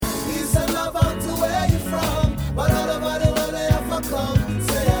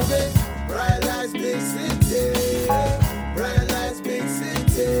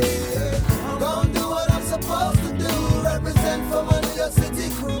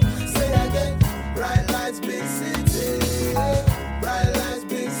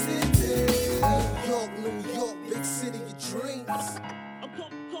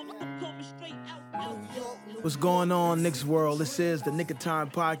What's going on, Knicks World? This is the Nick of Time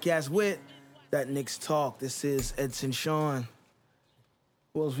podcast with that Knicks Talk. This is Edson Sean.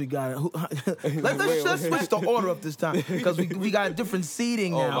 Who else we got? Let's switch the order up this time because we got different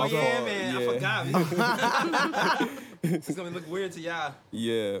seating now. Oh, yeah, man. I forgot. It's going to look weird to y'all.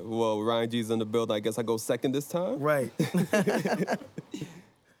 Yeah, well, Ryan G's in the building. I guess I go second this time? Right.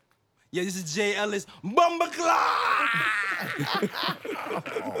 Yeah, this is Jay Ellis. Bumbaclaw!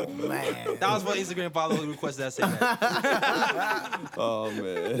 Oh, man. That was for Instagram follower who requested that segment. Oh,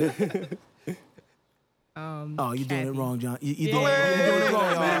 man. Oh, you're doing it wrong, John. You're doing Wait, it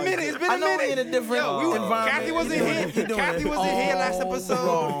wrong, it's been a minute. It's been I a know minute. we're in a different environment. Kathy wasn't You're here. doing Kathy it wasn't here last all episode.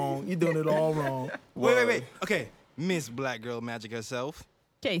 Wrong. You're doing it all wrong. Wait. Okay, Miss Black Girl Magic herself.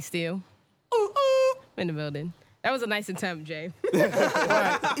 K Steel. In the building. That was a nice attempt, Jay. Right.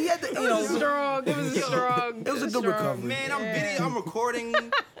 He had to, It was strong. It was strong. It was a good recovery. Man, I'm recording.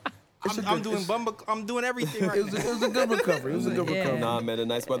 I'm doing everything right It was a good recovery. It was a good recovery. Nah, man, the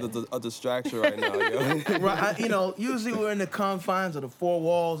nice weather's a distraction right now, yo. Right, usually we're in the confines of the four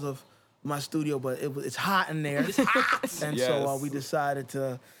walls of my studio, but it's hot in there. It's hot. And so Yes. we decided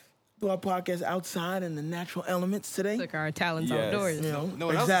to do our podcast outside in the natural elements today. Took our talents Yes. outdoors. You know,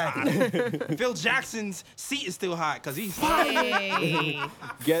 No, that's exactly. Phil Jackson's seat is still hot because he's Hey,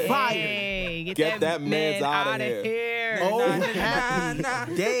 Get hey, Get that man's man outta outta here. here. Oh, nah.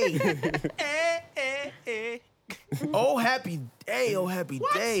 happy day. Oh, happy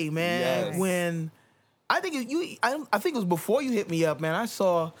day, man. Yes. When I think I think it was before you hit me up, man. I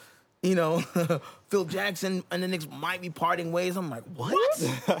saw, Phil Jackson and the Knicks might be parting ways. I'm like,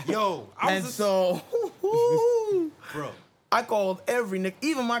 what? Yo, I And was so, bro. I called every Knick,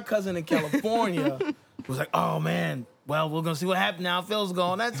 even my cousin in California was like, oh, man, well, we're going to see what happens now. Phil's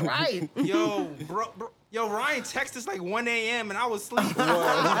gone. That's right. Yo, bro. Yo, Ryan texted us like 1 a.m. and I was asleep.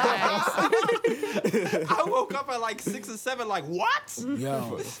 I woke up at like 6 or 7, like, what?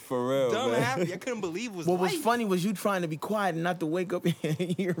 Yo. For real, Dumb man. happy. I couldn't believe it was What was life. funny was you trying to be quiet and not to wake up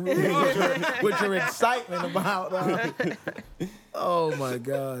in your room with your excitement about. Oh my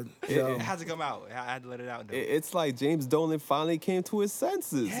God! So, It had to come out. I had to let it out. Though. It's like James Dolan finally came to his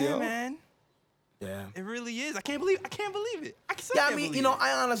senses, Yeah, yo. man. yeah. It really is. I can't believe it. Yeah, I mean,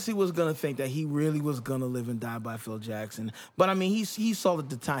 I honestly was gonna think that he really was gonna live and die by Phil Jackson, but I mean, he saw that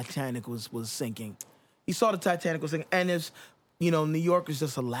the Titanic was sinking. He saw the Titanic was sinking, and it's, New York is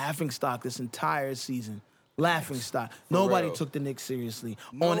just a laughing stock this entire season. Laughing stock. Nobody real. took the Knicks seriously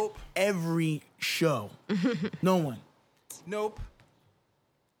on Nope. every show. No one. Nope.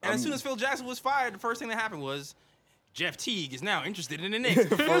 And as soon as Phil Jackson was fired, the first thing that happened was Jeff Teague is now interested in the Knicks.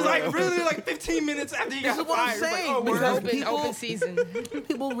 It was like really like 15 minutes after he This got is what I'm fired. It's like, saying, oh, because word. Open season.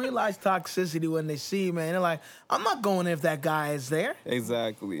 People realize toxicity when they see, man. They're like, I'm not going if that guy is there.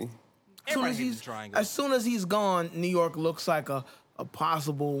 Exactly. Everybody hates the triangle. As soon as he's gone, New York looks like a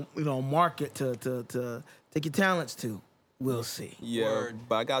possible, market to take your talents to. We'll see. Yeah, Word.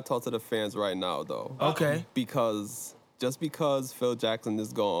 but I gotta talk to the fans right now, though. Okay. Because Phil Jackson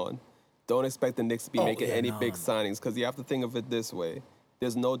is gone, don't expect the Knicks to be making any big signings, because you have to think of it this way.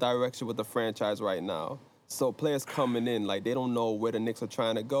 There's no direction with the franchise right now. So players coming in, like, they don't know where the Knicks are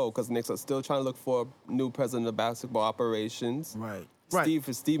trying to go, because the Knicks are still trying to look for a new president of basketball operations. Right.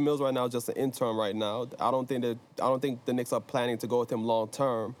 Steve Mills right now is just an intern right now. I don't think the Knicks are planning to go with him long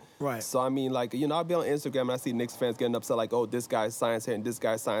term. Right. So I mean, like, I'll be on Instagram and I see Knicks fans getting upset, like, oh, this guy signs here and this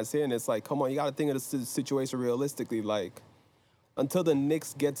guy signs here, and it's like, come on, you got to think of the situation realistically. Like, until the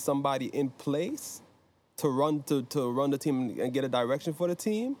Knicks get somebody in place to run the team and get a direction for the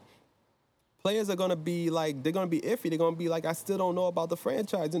team, players are gonna be like, they're gonna be iffy. They're gonna be like, I still don't know about the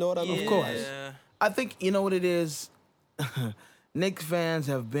franchise. You know what I mean? Of course. Yeah. I think, you know what it is? Knicks fans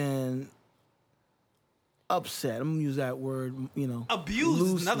have been upset. I'm gonna use that word,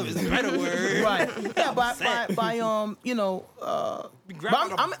 Abused is another loosely. better word. Right. Yeah, by Upset.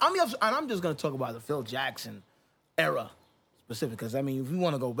 I'm just gonna talk about the Phil Jackson era specific, because I mean, if we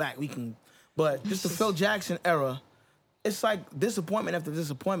want to go back, we can. But just the Phil Jackson era, it's like disappointment after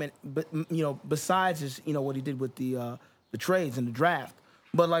disappointment. But besides his, what he did with the trades and the draft,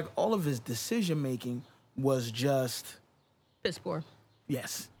 but like all of his decision making was just Piss poor.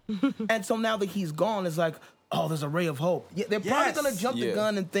 yes. And so now that he's gone, it's like, oh, there's a ray of hope. Yeah, they're probably Yes. gonna jump the Yeah.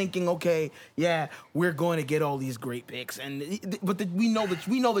 gun and thinking, okay, yeah, we're going to get all these great picks, we know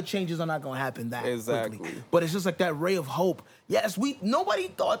the changes are not gonna happen that Exactly. quickly. But it's just like that ray of hope. Yes, nobody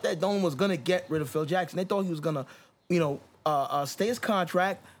thought that Dolan was gonna get rid of Phil Jackson. They thought he was gonna, stay his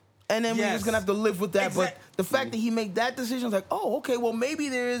contract. And then we Yes. was gonna have to live with that. Exact- But the fact that he made that decision was like, oh, okay, well maybe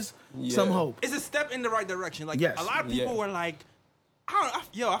there is some Yeah. hope. It's a step in the right direction. Like Yes. a lot of people Yeah. were like, I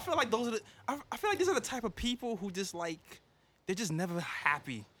feel like I feel like these are the type of people who just like they're just never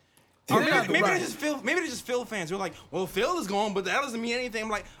happy. Or maybe they're just Phil fans. They're like, well, Phil is gone, but that doesn't mean anything. I'm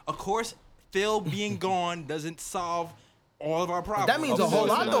like, of course, Phil being gone doesn't solve all of our problems. That means a whole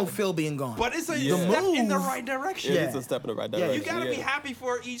lot though, Phil being gone. But it's a step in the right direction. It's a step in the right direction. You gotta be happy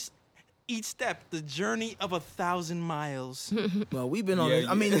for each step. The journey of 1,000 miles. Well, we've been on this.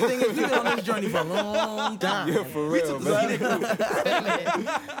 I mean, the thing is, we've been on this journey for a long time. Yeah, for real, man.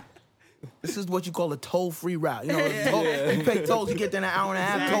 This is what you call a toll-free route. You know, you pay tolls, you get there in an hour and a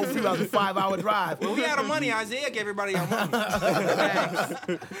half. Toll-free route is a 5-hour drive. Well, we had our money. Isaiah gave everybody our money.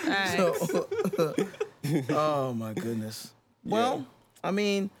 Oh my goodness. Well, I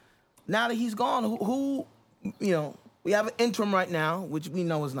mean, now that he's gone, who we have an interim right now, which we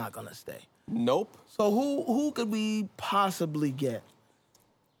know is not gonna stay. Nope. So who could we possibly get?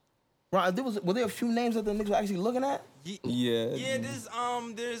 Right, were there a few names that the Knicks were actually looking at? Yeah. Yeah, there's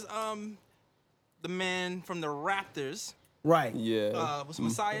the man from the Raptors. Right. Yeah. What's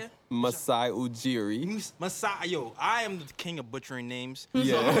Messiah? Masai Ujiri. Messiah. Yo, I am the king of butchering names.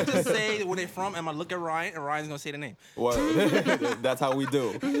 Yeah. So I'm gonna just say where they're from, and I look at Ryan, and Ryan's gonna say the name. What? That's how we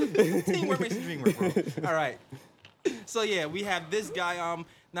do. Teamwork makes the dream work, bro. All right. So yeah, we have this guy.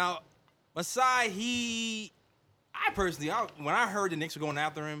 Now, Masai, when I heard the Knicks were going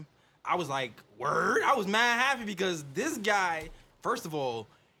after him, I was like, word. I was mad happy because this guy, first of all,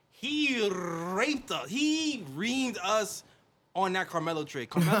 he raped us. He reamed us on that Carmelo trade.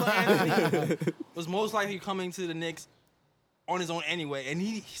 Carmelo Anthony was most likely coming to the Knicks on his own anyway, and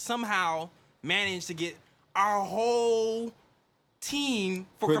he somehow managed to get our whole team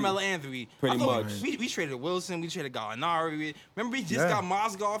for Carmelo Anthony. Pretty much. We traded Wilson. We traded Gallinari. Remember we just got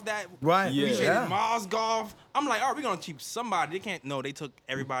Mozgov that? Right. We Yeah. traded Mozgov. I'm like, all right, we're going to keep somebody. They can't. No, they took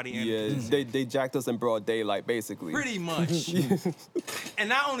everybody in. Yeah, they jacked us in broad daylight, basically. Pretty much. And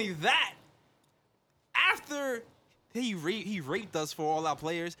not only that, after he raped us for all our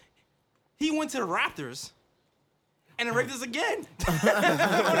players, he went to the Raptors and raped us again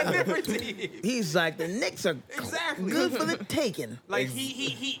on a different team. He's like, the Knicks are Exactly. good for the taking. Like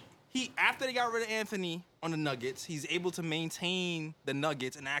he after they got rid of Anthony on the Nuggets, he's able to maintain the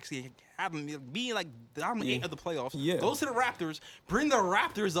Nuggets and actually have them be like dominant of the playoffs. Yeah. Goes to the Raptors, bring the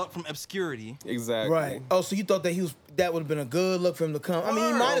Raptors up from obscurity. Exactly. Right. Oh, so you thought that that would have been a good look for him to come? I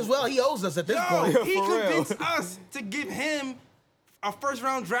mean, he might as well. He owes us at this point. He For real. convinced us to give him a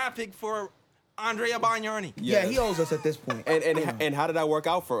first-round draft pick for Andrea Bargnani. Yeah, he owes us at this point. And how did that work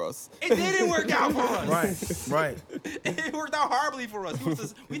out for us? It didn't work out for us. Right. It worked out horribly for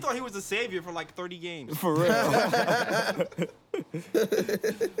us. We thought he was the savior for like 30 games. For real.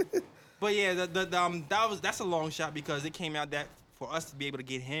 But yeah, that's a long shot because it came out that for us to be able to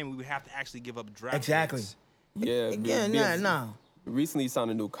get him, we would have to actually give up draft Exactly. picks. Yeah. Again, no. Recently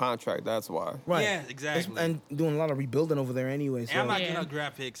signed a new contract, that's why. Right. Yeah, exactly. And doing a lot of rebuilding over there anyway. So And I'm not Yeah. giving up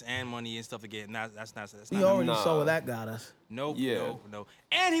draft picks and money and stuff again. That's not. we already Nah. saw where that got us. Nope. Yeah. No.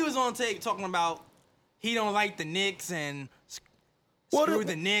 And he was on tape talking about he don't like the Knicks and screw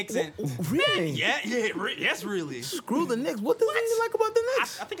the Knicks and Really? yes, really. Screw the Knicks. What does he like about the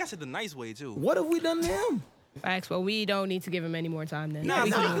Knicks? I think I said the nice way too. What have we done to him? Facts. Well, we don't need to give him any more time then. Nah, We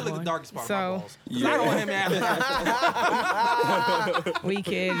nah, can I move feel like the on. darkest part of So my balls. 'Cause Yeah. I don't want him after that. we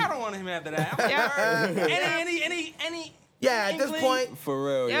can. I don't want him after that. Any Yeah, at this inkling? point, For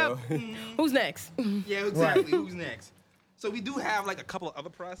real, Yep. yo. Who's next? Yeah, exactly. Who's next? So we do have like a couple of other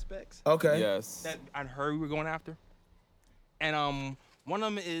prospects okay. Yes. that I heard we were going after, and one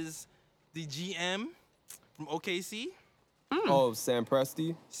of them is the GM from OKC. Oh, Sam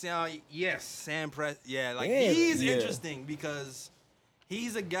Presti? So yes, Sam Prest. Yeah, like Yeah. he's Yeah. interesting because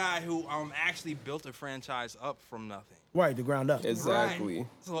he's a guy who actually built a franchise up from nothing. Right, the ground up. Exactly. Right.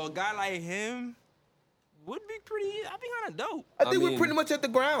 So a guy like him would be I think kind of dope. I think I we're mean- pretty much at the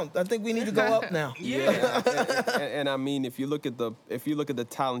ground. I think we need to go up now. Yeah. and I mean, if you look at the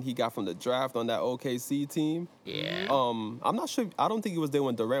talent he got from the draft on that OKC team, Yeah. I'm not sure. I don't think he was there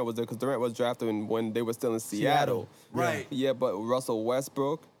when Durant was there because Durant was drafted when they were still in Seattle. Right. Yeah, but Russell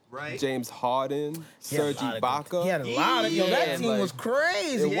Westbrook, Right. James Harden, Serge Ibaka. He had a lot of that Yeah, team like, was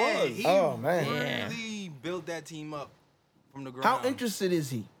crazy. it was. He Oh, man. really built that team up from the ground. How interested is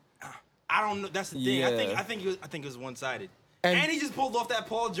he? I don't know. That's the thing. Yeah. I think it was one-sided. And- And he just pulled off that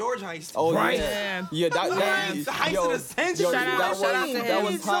Paul George heist. Oh Right. yeah, Yeah. that The heist of the century. Shout out that to was We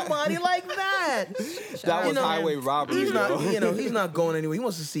need somebody like that. that was know, highway robbery. He's not, yo. he's not going anywhere. He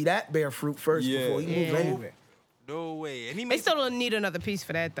wants to see that bear fruit first Yeah. before he moves Yeah. anywhere. No way. And he They makes still don't need another piece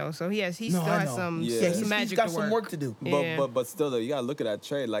for that though. So he still I has know. some, Yeah. Yeah, some he's magic got to some work to do. Yeah. But still, though, you gotta look at that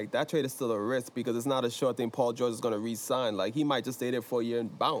trade. Like that trade is still a risk because it's not a sure thing. Paul George is gonna re-sign. Like he might just stay there for a year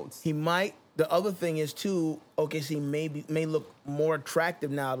and bounce. He might. The other thing is too, OKC may look more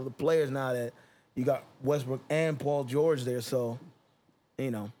attractive now to the players now that you got Westbrook and Paul George there. So,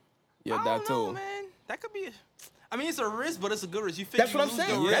 you know, Yeah, I that don't know, too. man. That could be. I mean, it's a risk, but it's a good risk. You that's you what I'm lose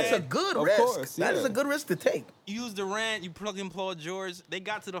saying. Durant, That's a good Of risk. course, That is yeah. a good risk to take. You use Durant, you plug in Paul George. They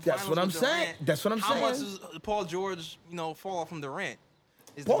got to the That's finals. what I'm with saying. Durant. That's what I'm How saying. much does Paul George, fall off from Durant?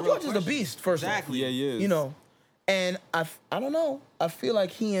 Is the Paul real George is a question. beast. First off. Exactly. Yeah, he is. You know, and I don't know. I feel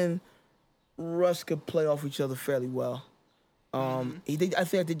like he and Russ could play off each other fairly well. I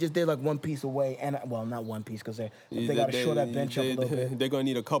think they just did like one piece away, and not one piece because they got to shore that bench up a little bit. They're gonna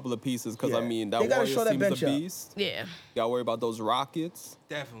need a couple of pieces because I Yeah. mean They that gotta Warriors show that team is bench a up. beast. Yeah. Gotta worry about those Rockets.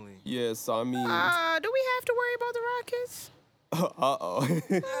 Definitely. Yeah, so I mean, Do we have to worry about the Rockets?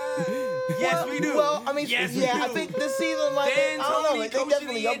 Yes, we do. Well, I mean, Yes, we yeah, I do. think this season, like, I don't know, D'Antoni, like, they Coach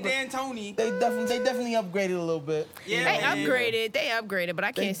definitely of the upgraded. Year, D'Antoni. They definitely upgraded a little bit. Yeah, They man. upgraded, but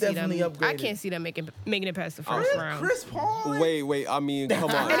I They can't see them. definitely I upgraded. can't see them making it past the first round. Chris Paul. wait. I mean,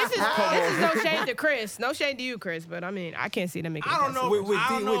 come on. And this is no shade to Chris. No shade to you, Chris. But I mean, I can't see them making it I don't past know. the With I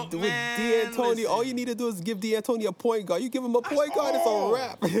don't know, man, D'Antoni, all listen. you need to do is give D'Antoni a point guard. You give him a point guard, it's all. a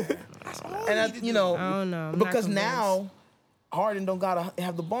wrap. And I don't know. I'm not because convinced. now Harden don't gotta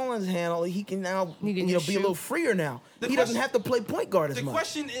have the ball in his hand. He can now He can be a just little shoot. freer now. The He doesn't question- have to play point guard as The much.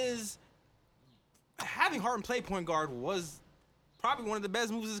 question is, having Harden play point guard was probably one of the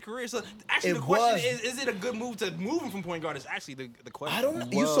best moves of his career. So actually, It the question was. is it a good move to move him from point guard? Is actually the question. I don't know.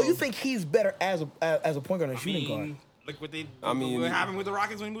 Well- You think he's better as a point guard than a shooting guard? Look what mean- what happened with the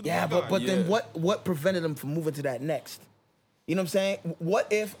Rockets when he moved Yeah, to point but guard. then Yeah. what prevented him from moving to that next? You know what I'm saying? What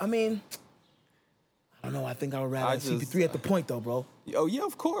if I don't know. I think I would rather I have just- CP3 at the point though, bro. Oh yeah,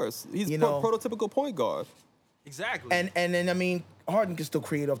 of course. He's You know- prototypical point guard. Exactly. And then Harden can still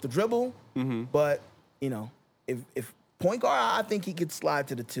create off the dribble, but if point guard, I think he could slide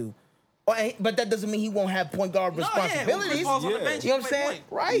to the two. But that doesn't mean he won't have point guard No, yeah, when responsibilities. Chris Paul's on the Yeah. bench, You know he what I'm can play saying?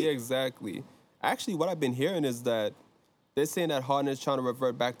 point. Right. Yeah, exactly. Actually, what I've been hearing is that they're saying that Harden is trying to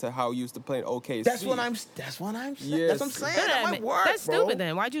revert back to how he used to play in OKC. That's what I'm saying. That's what I'm Yes. saying. Yeah, That might work, that's bro. stupid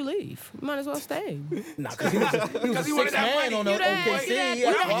then. Why'd you leave? You might as well stay. Nah, because he was a he wanted six that man money. on the You'd have- OKC. you'd have- Yeah,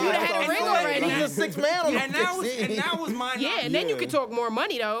 you'd have- fine. you'd have had a ring already. He was a six man on And that OKC. was my Yeah, and then you Yeah. could talk more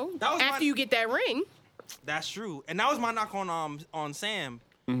money though. That was After my- you get that ring. That's true. And that was my knock on Sam.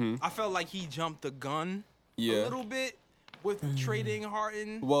 I felt like he jumped the gun Yeah. a little bit with trading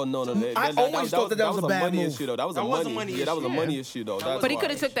Harden. Well, no. I always thought that was a bad money move. issue though. That was That a was a money. money Yeah, that was a issue. money issue though. That's But he why.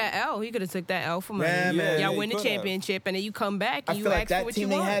 could have took that L. He could have took that L for money. Yeah, man. Y'all he win the could have. championship and then you come back I and you feel like ask for that what team you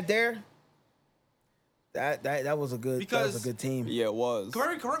they want. had there. That was a good Because- team. Yeah, it was.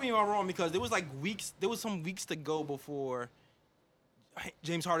 Correct me if I'm wrong, because there was some weeks to go before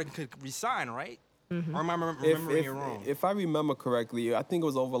James Harden could resign, right? Mm-hmm. Or am I remembering it wrong? If I remember correctly, I think it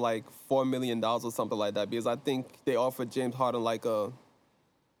was over like $4 million or something like that. Because I think they offered James Harden I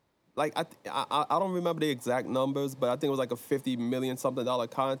don't remember the exact numbers, but I think it was like a $50 million something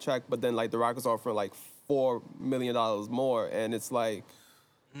contract. But then like the Rockets offered like $4 million more, and it's like,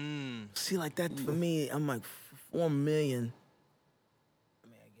 See, like that for me, I'm like 4 million. I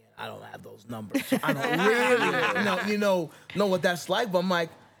mean, again, I don't have those numbers. So I don't really know what that's like. But I'm like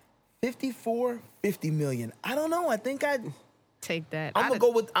 54, 50 million. I don't know. I think Take that. I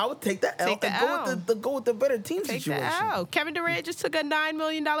would take that L Take the and L. go with the better team Take situation. that out. Kevin Durant just took a $9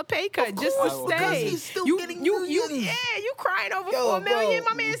 million pay cut Of just course, to because stay. he's still you, getting you, millions. you crying over Yo, $4 million. bro.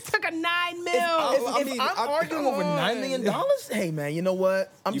 My man took a $9 million. If I'm arguing over $9 million, on. hey man, you know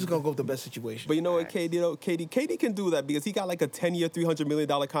what? I'm just gonna go with the best situation. but you know what, KD can do that because he got like a 10-year, $300 million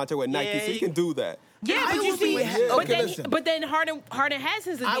contract with Nike, so he can do that. Yeah, I but you would see, be ha- but okay, then, listen. but then Harden has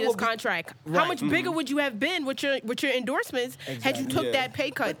his I Adidas would be- contract. How Right. much bigger would you have been with your endorsements had you Exactly. took Yeah. that pay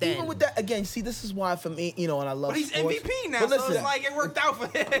cut But then? even with that, again, see, this is why for me, and I love But he's sports. MVP now, But so listen, it's like it worked out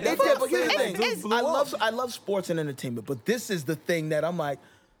for him. They did, but here's the saying, thing. dude blew I love sports and entertainment, but this is the thing that I'm like,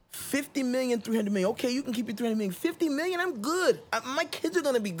 50 million, 300 million. Okay, you can keep your 300 million. 50 million, I'm good. My kids are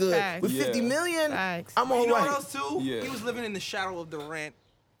gonna be good. Facts. With 50 Yeah. million, Facts. I'm all You know right. what else too? Yeah. He was living in the shadow of Durant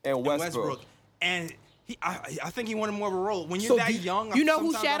And and Westbrook, and I think he wanted more of a role. When you're So that do- young, You know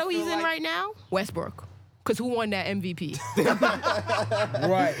whose sometimes I shadow feel he's in like- right now? Westbrook. Because who won that MVP?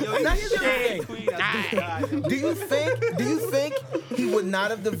 Right. Now here's the other thing. Queen, that's the guy, yo. Do you think he would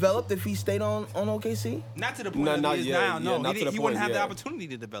not have developed if he stayed on OKC? Not to the point No, that not he is yet. now. Yeah, No, not to the he wouldn't point, have the yeah. opportunity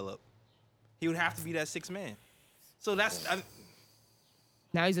to develop. He would have to be that sixth man. So that's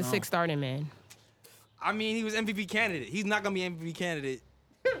Now he's a six starting man. I mean, he was MVP candidate. He's not gonna be MVP candidate.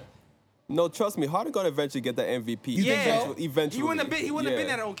 No, trust me, Harden gonna eventually get the MVP. Eventually. He wouldn't have been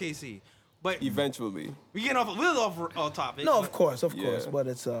at OKC. But eventually. We getting off topic. No, of course, Yeah. but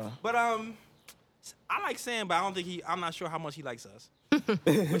it's But I like Sam, but I don't think I'm not sure how much he likes us.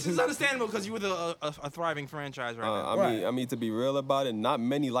 Which is understandable because you were a thriving franchise right now. I mean, to be real about it, not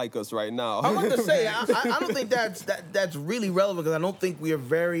many like us right now. I'm about to say, I don't think that's really relevant because I don't think we are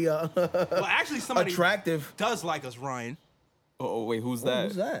very Well, actually, somebody attractive. does like us, Ryan. Oh, wait, who's that?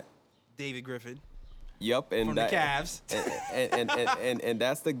 Who's that? David Griffin Yep, and from that, the Cavs. and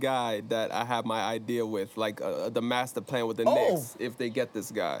that's the guy that I have my idea with, like the master plan with the Oh. Knicks if they get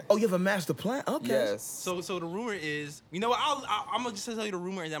this guy. Oh, you have a master plan? Okay. Yes. So the rumor is, you know what? I'm gonna just tell you the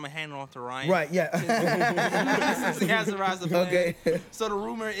rumor, and I'm gonna hand it off to Ryan. Right, yeah. Since he has the master plan. Okay. So the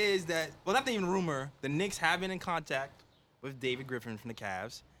rumor is that, well, not even rumor. The Knicks have been in contact with David Griffin from the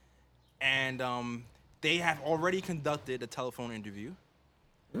Cavs, and they have already conducted a telephone interview.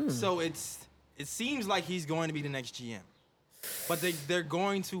 So it seems like he's going to be the next GM, but they're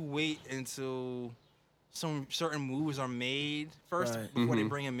going to wait until some certain moves are made first Right. before they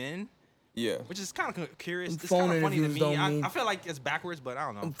bring him in, Yeah. which is kind of curious. It's Phone kind of funny to interviews me. don't mean- I feel like it's backwards, but I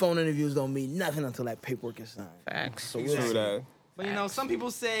don't know. Phone interviews don't mean nothing until that paperwork is signed. Facts. So True that. But you know, some people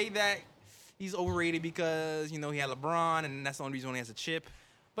say that he's overrated because he had LeBron, and that's the only reason why he has a chip.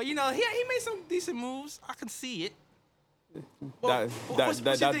 But he made some decent moves. I can see it. Well, what's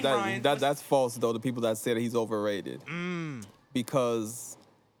your take, Ryan? That's false though. The people that say that he's overrated, because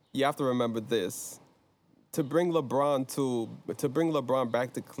you have to remember this: to bring LeBron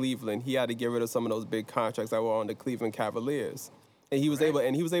back to Cleveland, he had to get rid of some of those big contracts that were on the Cleveland Cavaliers, and he was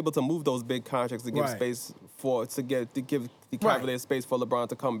able to move those big contracts to give Right. space to give the Right. Cavaliers space for LeBron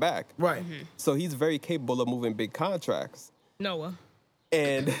to come back. Right. So he's very capable of moving big contracts. Noah.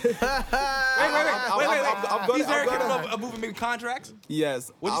 And Wait. I'm He's very gonna- capable of moving big contracts.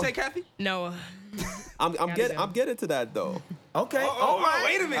 yes, What'd you say, Kathy? Noah. I'm Gotta go. getting to that though. Okay. Oh,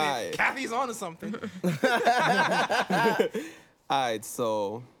 wait a minute. All right. Kathy's on to something. All right,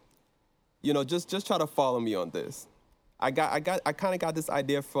 so just try to follow me on this. I kind of got this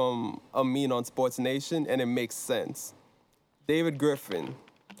idea from Amin on Sports Nation, and it makes sense. David Griffin,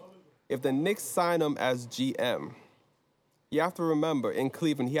 if the Knicks sign him as GM, you have to remember in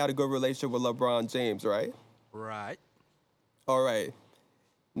Cleveland he had a good relationship with LeBron James, right? Right. All right.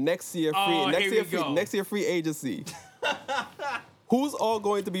 Next year, free agency. Who's all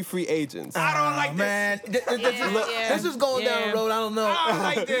going to be free agents? I don't like Man, this. this is going down the road. I don't know. I don't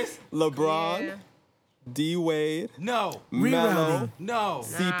like this. LeBron, Yeah. D Wade, No. Melo, Rerouting. No.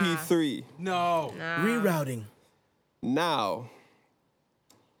 CP3. No. Rerouting. Now,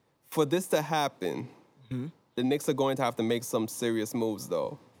 for this to happen, the Knicks are going to have to make some serious moves,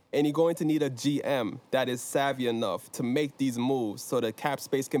 though. And you're going to need a GM that is savvy enough to make these moves so the cap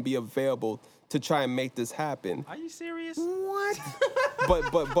space can be available to try and make this happen. Are you serious? What?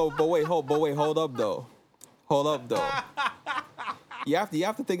 But wait, hold up though. You have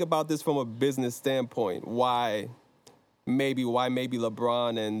to think about this from a business standpoint. Why maybe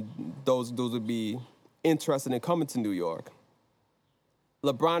LeBron and those dudes would be interested in coming to New York.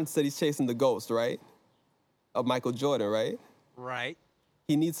 LeBron said he's chasing the ghost, right? Of Michael Jordan, right? Right.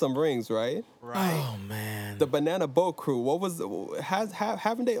 He needs some rings, right? Right. Oh man. The Banana Boat Crew,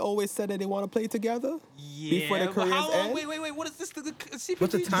 haven't they always said that they want to play together? Yeah. Before their but careers how long? end? Wait. What is this? The CP3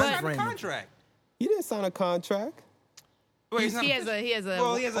 What's the time signed a frame? contract. He didn't sign a contract. Wait, he's not He has a.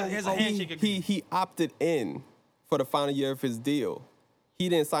 Well, he has a handshake agreement. He opted in for the final year of his deal. He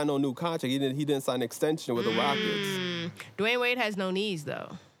didn't sign no new contract. He didn't sign an extension with the Rockets. Dwayne Wade has no knees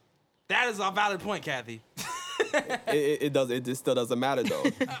though. That is a valid point, Kathy. It still doesn't matter though.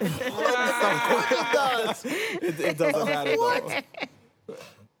 It doesn't matter though.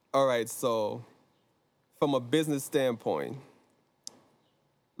 All right, so from a business standpoint,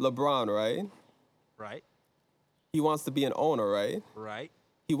 LeBron, right? Right. He wants to be an owner, right? Right.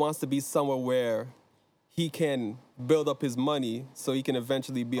 He wants to be somewhere where he can build up his money so he can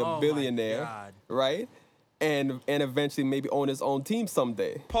eventually be Oh, a my billionaire, God. right? And eventually maybe own his own team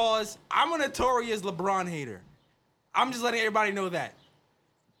someday. Pause. I'm a notorious LeBron hater. I'm just letting everybody know that.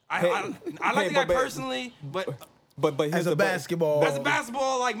 I like the guy personally, but But here's As a the but. basketball. as a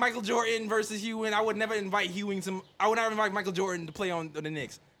basketball, like Michael Jordan versus Ewing, I would never invite I would never invite Michael Jordan to play on the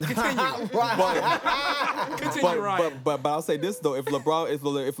Knicks. Continue. Continue, Ryan. But I'll say this though: if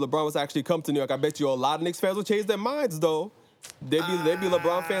LeBron was to actually come to New York, I bet you a lot of Knicks fans would change their minds though. They'd be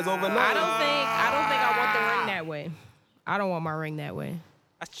LeBron fans overnight. I don't think I want the ring that way. I don't want my ring that way.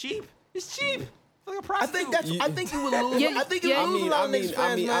 That's cheap. It's cheap. Like a I prostitute. think that's. I think you would lose. Yeah, I think you yeah. would lose a lot of Knicks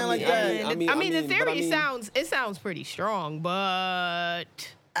fans, man, like that. I mean, the theory sounds pretty strong, but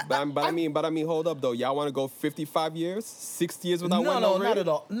But I mean, hold up though. Y'all want to go 55 years, 60 years without winning? No, not at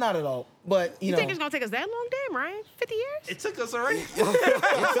all. Not at all. But you think it's gonna take us that long, damn, Ryan? 50 years? it took us already.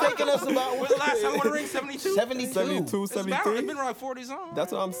 it's taking us about When's the last time we won a ring? 72? 72. 72, It's been 73. around 40 something.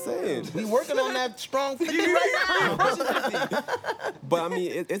 That's what I'm saying. We working on that strong 50 right now. But I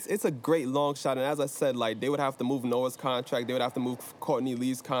mean, it's a great long shot. And as I said, like they would have to move Noah's contract. They would have to move Courtney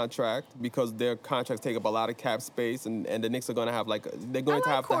Lee's contract because their contracts take up a lot of cap space. And the Knicks are going to have they're going to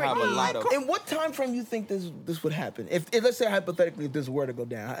have to have a lot of. In what time frame you think this would happen? If let's say hypothetically, if this were to go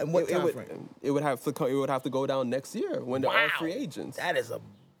down, in what time frame? It would have to go down next year when they're all free agents. That is.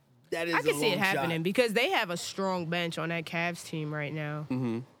 I can see it happening because they have a strong bench on that Cavs team right now.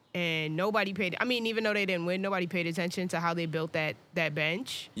 Mm-hmm. And nobody paid. I mean, even though they didn't win, nobody paid attention to how they built that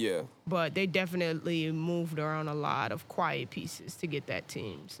bench. Yeah. But they definitely moved around a lot of quiet pieces to get that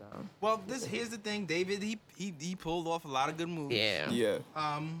team. So Well, here's the thing, David. He pulled off a lot of good moves. yeah. Yeah.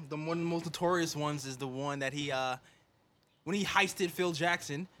 One of the most notorious ones is the one that when he heisted Phil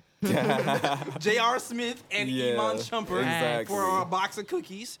Jackson, J.R. Smith and Yeah, Iman Shumpert exactly. for a box of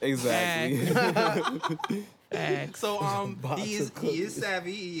cookies. Exactly. Facts. So box he of is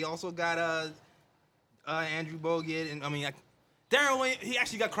savvy. He also got Andrew Bogut and Darren Williams. He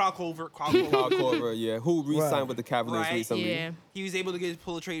actually got Kyle Korver. Kyle Korver, yeah, who re-signed Right. with the Cavaliers Right. recently. Yeah. He was able to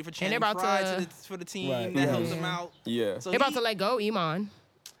pull a trade for Channing about Frye to- for the team. Right, That yeah. helps him out. Yeah. So They're about to let go Iman.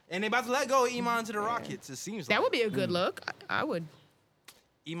 and they're about to let go of Iman to the Rockets. It seems like That would be a good look. I would.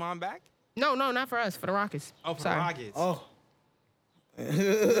 Iman back. No, not for us. For the Rockets. Oh, for Sorry. the Rockets. Oh,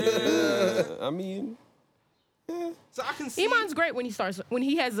 I mean, So I can see Iman's great when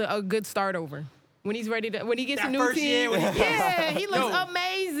he has a good start over. When he's ready to, when he gets That a new first team. year when he- Yeah, he looks Yo,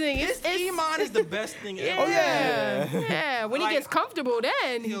 amazing. this Iman is the best thing ever. Yeah. When Like- he gets comfortable,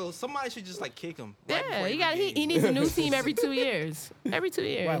 then Yo, somebody should just kick him. right yeah, before every he game. needs a new team every 2 years. Every 2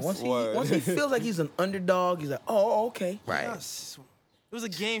 years. right. Word. Once he feels like he's an underdog, he's like, oh, okay. Right. Yes. It was a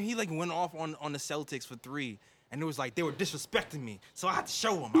game he went off on the Celtics for 3, and it was like they were disrespecting me, so I had to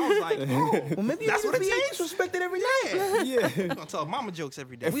show him. I was like, oh, Well, maybe That's what it we takes? disrespected every night. yeah. I'm gonna tell mama jokes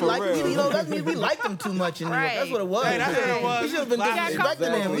every day. We For like, real. that means we liked him too much in New York. Right. That's what it was. Hey, that's what it was. We should have been Got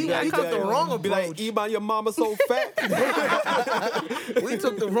disrespecting him. We took the wrong Be like, approach. Iman, your mama so fat. We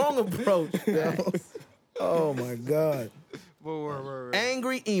took the wrong approach. yo. Oh my God. Word.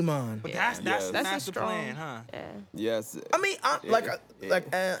 Angry Iman. But that's Yes. the That's a master strong- plan, huh? Yes. I mean,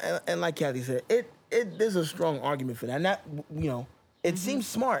 and like Kathy said, there's a strong argument for that. And that, it seems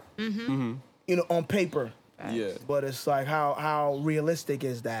smart, on paper. Yeah. But it's like, how realistic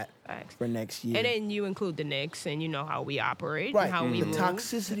is that Facts. for next year? And then you include the Knicks, and you know how we operate, Right. and how we The move.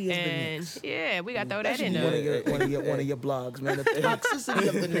 toxicity of the And Knicks. yeah, we got to throw that That in should be there. one of your blogs, man. The toxicity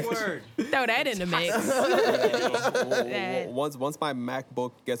of the Knicks. Word. Throw that in the mix. Once my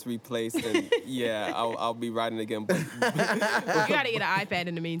MacBook gets replaced, then yeah, I'll be writing again. But You got to get an iPad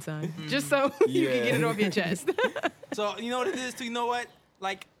in the meantime, just so you can get it off your chest. So you know what it is too. You know what?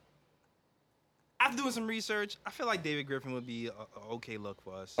 Like, after doing some research, I feel like David Griffin would be a okay look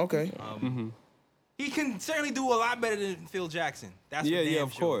for us. Okay. He can certainly do a lot better than Phil Jackson. That's for damn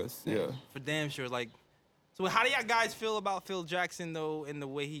of sure. course, yeah. For damn sure. Like, so how do y'all guys feel about Phil Jackson though, and the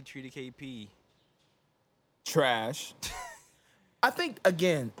way he treated KP? Trash. I think,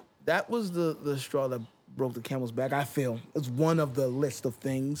 again, that was the straw that broke the camel's back. I feel it's one of the list of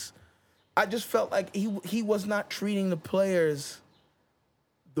things. I just felt like he was not treating the players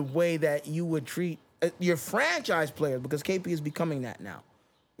the way that you would treat your franchise players, because KP is becoming that now.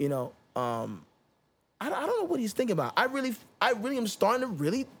 I don't know what he's thinking about. I really am starting to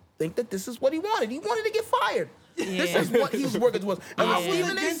really think that this is what he wanted. He wanted to get fired. This is what he was working towards. And when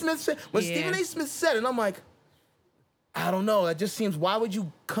Stephen A. Smith said it, I'm like, I don't know. It just seems, why would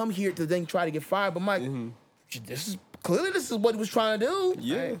you come here to then try to get fired? But Mike, this is what he was trying to do.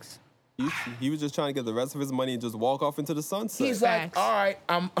 Yeah. He was just trying to get the rest of his money and just walk off into the sunset. He's like, Facts. all right,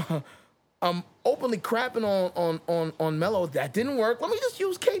 I'm openly crapping on Melo. That didn't work. Let me just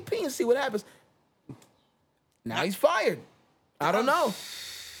use KP and see what happens. Now he's fired. I don't know.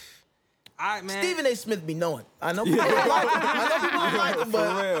 Man. Stephen A. Smith be knowing. I know people don't like him.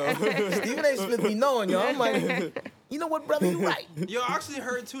 But Stephen A. Smith be knowing, yo. I'm like, you know what, brother? You're right. Yo, I actually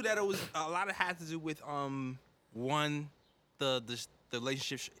heard too that it was a lot of had to do with one, the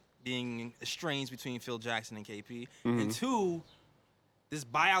relationship being estranged between Phil Jackson and KP, and two, this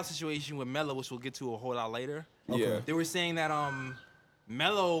buyout situation with Melo, which we'll get to a whole lot later. Yeah. They were saying that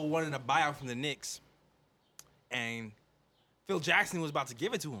Melo wanted a buyout from the Knicks, and Phil Jackson was about to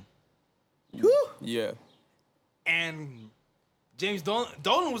give it to him. Yeah. And James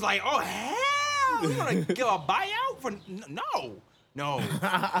Dolan was like, "Oh hell, you want to give a buyout for no? What in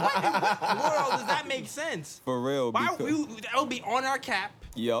the world does that make sense? For real. Why Because, that would be on our cap,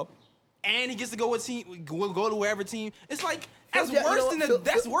 Yup. and he gets to go with go to wherever team. It's like that's Phil Ja- you know worse what, than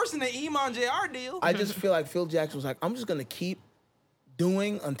that's worse than the Iman Jr. deal. I just feel like Phil Jackson was like, I'm just gonna keep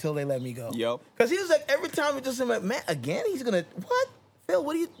doing until they let me go. Yep. Because he was like, every time it just seemed like, man, again, he's gonna what? Phil,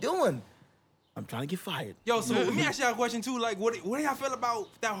 what are you doing? I'm trying to get fired. Yo, so let me ask y'all a question too. Like, what do y'all feel about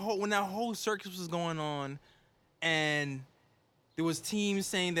that when that whole circus was going on, and there was teams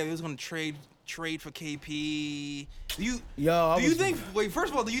saying that it was going to trade for KP? Do you think? Wait,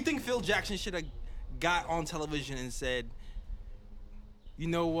 first of all, do you think Phil Jackson should have got on television and said, you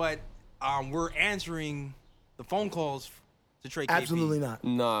know what, we're answering the phone calls to trade KP? Absolutely not.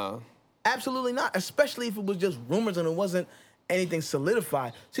 Nah. Absolutely not. Especially if it was just rumors and it wasn't anything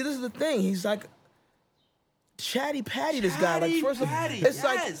solidified. See, this is the thing. He's like chatty patty. This guy. Like Chatty first, patty, it's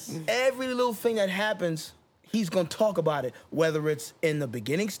yes. like every little thing that happens, he's gonna talk about it, whether it's in the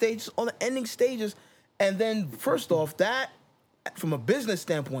beginning stages or the ending stages. And then, first off, that from a business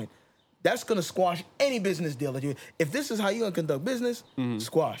standpoint, that's gonna squash any business deal that you. If this is how you're gonna conduct business,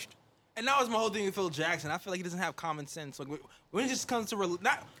 squashed. And that was my whole thing with Phil Jackson. I feel like he doesn't have common sense. Like when it just comes to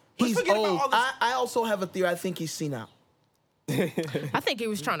let's He's forget old. about all this. I also have a theory. I think he's senile. I think he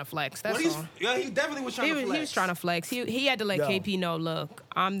was trying to flex. That's all. Yeah, he definitely was trying to flex. He was trying to flex. He had to let Yo. KP know, look,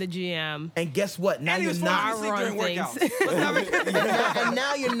 I'm the GM. And guess what? Now And he you're was not. falling asleep during run workouts. things. Let's not forget- And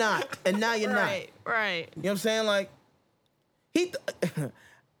now you're not. And now you're not. Right. You know what I'm saying? Like,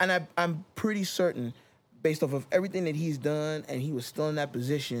 and I'm pretty certain, based off of everything that he's done, and he was still in that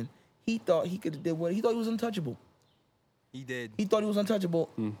position, he thought he could have did what he thought he was untouchable. He did. He thought he was untouchable,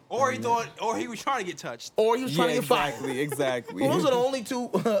 Or he was trying to get touched. or he was trying to get fired. Exactly. Those are the only two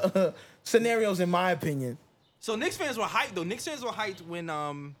scenarios, in my opinion. So Knicks fans were hyped though. Knicks fans were hyped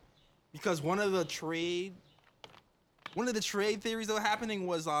when because one of the trade theories that were happening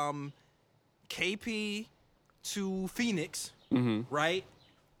was KP to Phoenix, right?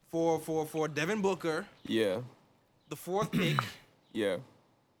 For Devin Booker, Yeah. the 4th pick. Yeah.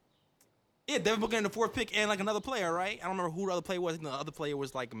 Yeah, Devin Booker and the 4th pick and like another player, right? I don't remember who the other player was. And the other player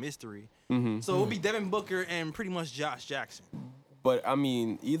was like a mystery. So it would be Devin Booker and pretty much Josh Jackson. But I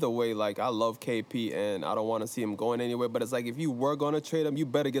mean, either way, like I love KP and I don't want to see him going anywhere. But it's like if you were gonna trade him, you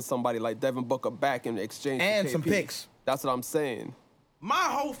better get somebody like Devin Booker back in exchange And for some KP. picks. That's what I'm saying. My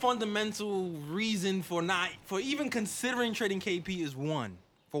whole fundamental reason for even considering trading KP is one.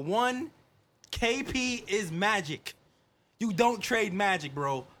 For one, KP is Magic. You don't trade Magic,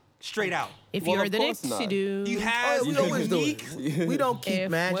 bro. Straight out. If Well, you're of the course Knicks, not. you do. You have We always do unique it. We don't keep If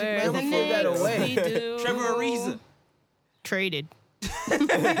magic. we're Man, the we throw that Knicks, away. we do. Trevor Ariza. Traded.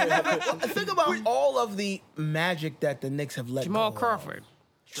 Think about all of the magic that the Knicks have let Jamal go of. Crawford.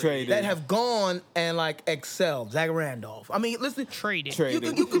 Traded. That have gone and like excelled. Zach Randolph. I mean, listen. Traded.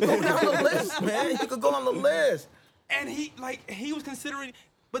 Traded. You could go down the list, man. You could go on the list. And he was considering,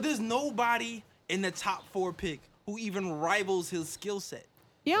 but there's nobody in the top 4 pick who even rivals his skill set.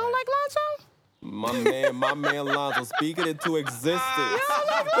 You don't like Lonzo? My man Lonzo, speaking into existence.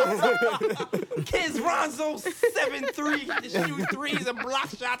 Kids Lonzo 7'3", shoot threes and block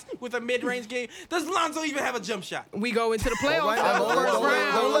shots with a mid-range game. Does Lonzo even have a jump shot? We go into the playoffs. Right, in the don't first let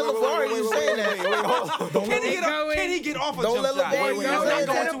round. LeVar you saying that. Can he get off a Don't jump let shot? LeVar He's you not say going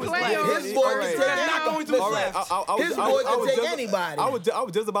that. to his Playoffs. left. His boy All can right. take He's not going to his All right, left. His boy can take anybody. I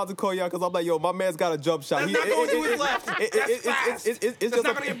was just about to call y'all because I'm like, yo, my man's got a jump shot. That's not going to his left. That's fast. It's That's just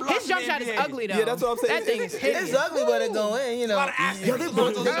not going to get blocked His jump in the shot is NBA. ugly though. Yeah, that's what I'm saying. That thing is hideous. It's ugly, but it go in, you know. lot of asterisks. Yo, they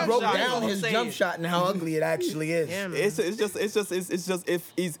broke Lonzo's jump broke shot, you know down what his I'm jump saying? shot and how ugly it actually is. Yeah, man. It's just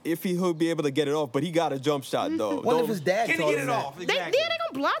if he'll be able to get it off, but he got a jump shot though. What if his dad Can he taught get him it that? off? They Exactly.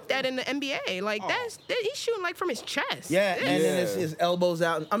 gonna block that in the NBA. Like he's shooting like from his chest. Yeah, and then Yeah. his elbows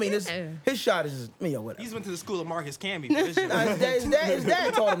out. I mean, Yeah. his shot is, whatever. He's went to the school of Marcus Camby for this shit. Nah, his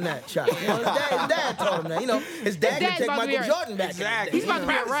dad taught him that shot. You know, his dad taught him that. You know, his dad dad's can take about to be Michael a- Jordan back. Exactly. He's about to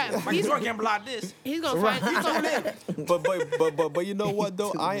be a rep. Michael Jordan can't block this. He's gonna find. But you know what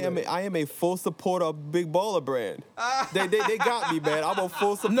though? I am a full supporter of Big Baller Brand. They got me, man. I'm a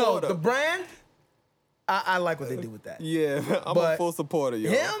full supporter. No, the brand. I like what they do with that. Yeah, I'm a But full supporter, yo.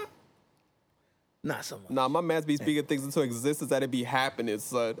 Him, not so much. Nah, my man's be speaking things into existence that it be happening,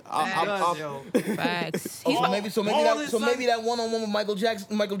 son. Does, yo. Facts. Oh, He's so maybe that one-on-one with Michael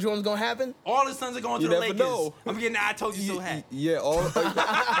Jordan's gonna happen. All his sons are going to You the never Lakers. know. I'm getting the I told you so hat. Yeah,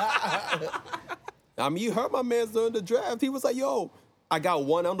 I mean, you heard my man's during the draft. He was like, yo, I got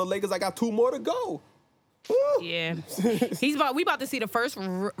one on the Lakers. I got 2 more to go. Yeah, we about to see the first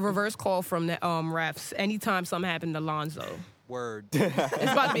reverse call from the refs anytime something happened to Lonzo. Word.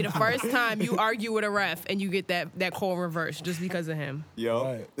 It's about to be the first time you argue with a ref and you get that call reversed just because of him.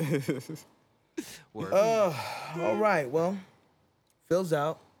 Yo. Right. Word. All right. Well, Phil's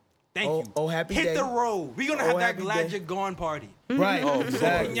out. Thank oh, you. oh, happy Hit day. the road. We're gonna have that happy glad day. you're gone party. Right. Oh,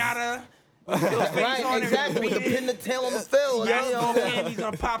 exactly. Pinata. Right. Exactly. With the pin the tail on the field. Basketball candy's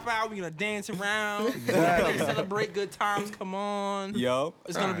gonna pop out. We're gonna dance around. We're gonna celebrate good times. Come on. Yo.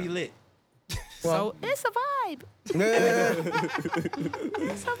 It's gonna be lit. So it's a vibe. It's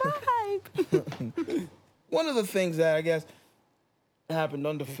a vibe. One of the things that I guess happened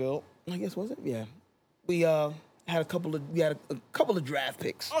under Phil, I guess was it? Yeah. We had a couple of draft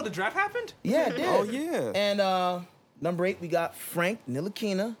picks. Oh, the draft happened? Yeah, it did. Oh, yeah. And number 8, we got Frank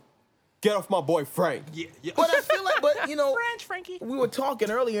Ntilikina. Get off my boy Frank. Yeah. But I feel like, Frankie. we were talking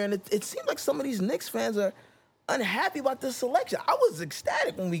earlier, and it seemed like some of these Knicks fans are unhappy about this selection. I was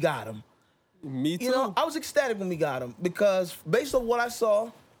ecstatic when we got him. Me too. I was ecstatic when we got him because based on what I saw,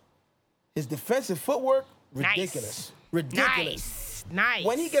 his defensive footwork, ridiculous. Ridiculous. Nice.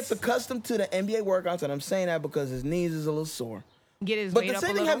 When he gets accustomed to the NBA workouts, and I'm saying that because his knees is a little sore. Get his But weight the up a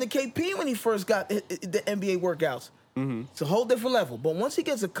same thing little. happened to KP when he first got the NBA workouts. Mm-hmm. It's a whole different level. But once he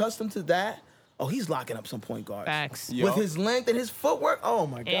gets accustomed to that, he's locking up some point guards. Facts. Yo. With his length and his footwork, oh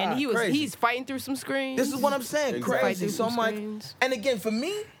my God. And crazy. he's fighting through some screens. This is what I'm saying. Exactly. Crazy. Fighting So I'm some like, screens. and again, for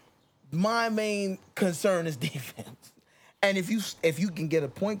me, my main concern is defense. And if you can get a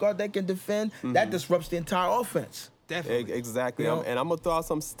point guard that can defend, that disrupts the entire offense. Definitely. Exactly. You know? And I'm going to throw out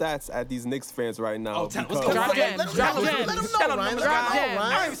some stats at these Knicks fans right now. Oh, let's because- go. Drop gems. Let him Drop know. gems. Let him Shout know, out Ryan. to Let the him guy. know, I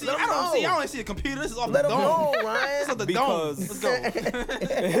Ryan. don't see. Let him I only know. see a computer. This is off Let the him dome. know, This Ryan. is the Because- dome.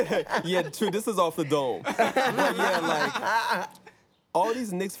 Let's go. Yeah, true. This is off the dome. But yeah, like all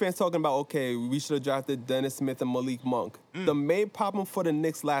these Knicks fans talking about, okay, we should have drafted Dennis Smith and Malik Monk. The main problem for the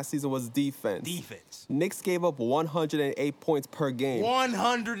Knicks last season was defense. Defense. Knicks gave up 108 points per game.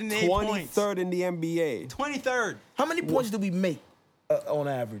 108 points. 23rd in the NBA. 23rd. How many points did we make on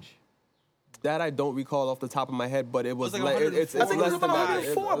average? That I don't recall off the top of my head, but it was like like, 104. it's I think it less was than about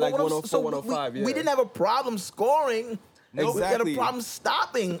that. 104. Like but 104, so 105, yeah. we didn't have a problem scoring. Nope. We had a Exactly. problem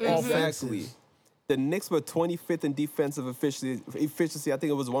stopping Exactly. offenses. The Knicks were 25th in defensive efficiency. I think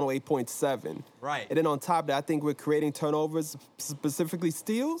it was 108.7. Right. And then on top of that, I think we're creating turnovers, specifically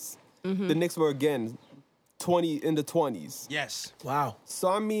steals. The Knicks were, again, 20 in the 20s. Yes. Wow. So,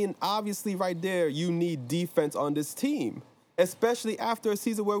 I mean, obviously right there, you need defense on this team. Especially after a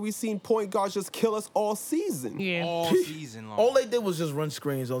season where we've seen point guards just kill us all season. Yeah. All season long. All they did was just run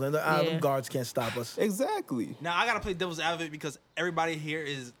screens. Them Yeah. guards can't stop us. Exactly. Now I gotta play devil's advocate because everybody here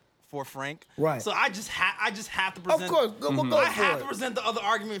is for Frank. Right. So I just have to Of present. course, we'll go I for have it. to present the other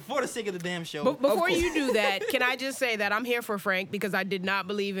argument for the sake of the damn show. But before course. you do that, can I just say that I'm here for Frank because I did not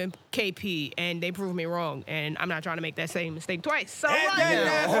believe in KP and they proved me wrong, and I'm not trying to make that same mistake twice. So, And right then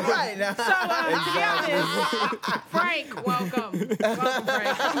now, that's Right now. to be honest, Frank, welcome, Frank. And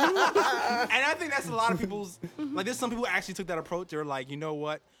I think that's a lot of people's. Like, there's some people who actually took that approach. They're like, you know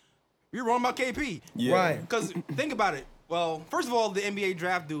what? You're wrong about KP. Yeah. Right. Because think about it. Well, first of all, the NBA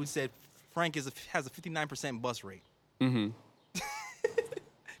draft dude said Frank has a 59% bust rate.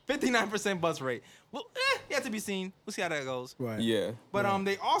 59% bust rate. Well, yet to be seen. We'll see how that goes. Right. Yeah. But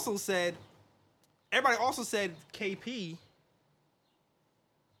they also said, everybody also said KP.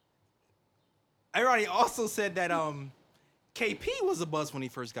 Everybody also said that KP was a bust when he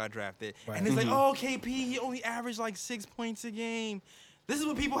first got drafted. Right. And it's like, oh, KP, he only averaged like 6 points a game. This is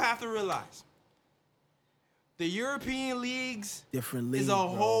what people have to realize. The European leagues Different league, is a bro.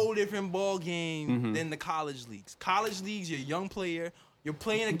 whole different ball game than the college leagues. College leagues, you're a young player. You're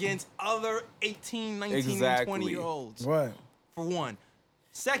playing against other 18, 19, and Exactly. 20-year-olds, Right. for one.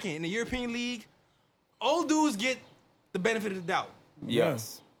 Second, in the European league, old dudes get the benefit of the doubt.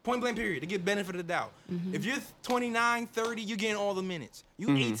 Yes. Point blank period. They get benefit of the doubt. If you're 29, 30, you're getting all the minutes.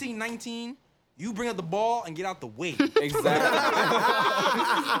 You 18, 19, you bring up the ball and get out the way. Exactly.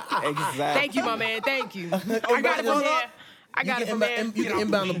 Exactly. Thank you, my man. Thank you. I got it from here. I got it from there. You can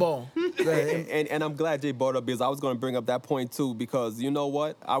inbound the ball. Go ahead. And I'm glad Jay brought up because I was going to bring up that point too because you know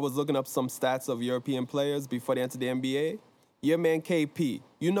what? I was looking up some stats of European players before they entered the NBA. Your man KP,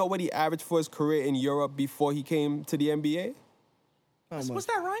 you know what he averaged for his career in Europe before he came to the NBA? What's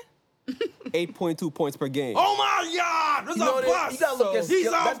that, Ryan? 8.2 points per game. Oh my God! That's You know a what bust. you gotta look at He's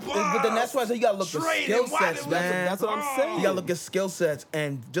skill. a But then that's why I say you gotta look at Straight skill and wide sets, and man. That's what I'm saying. You gotta look at skill sets,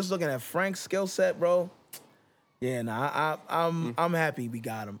 and just looking at Frank's skill set, bro. Yeah, nah, I'm happy we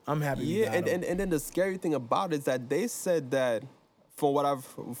got him. I'm happy we Yeah, got him. and then the scary thing about it is that they said that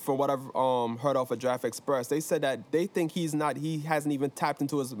from what I've heard off of Draft Express, they said that they think he hasn't even tapped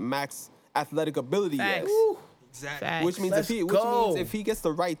into his max athletic ability Facts. yet. Exactly. Facts. Which means if he gets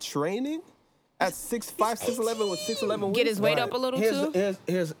the right training at 6'5", 6'11", with 6'11", Get his weight up a little too.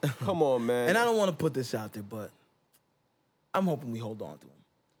 Here's Come on, man. and I don't want to put this out there, but I'm hoping we hold on to him.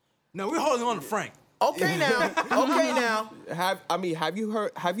 No, we're holding on to Frank. Okay now.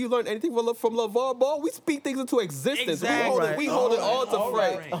 Have you learned anything from LeVar Ball? We speak things into existence. Exactly. We hold it on to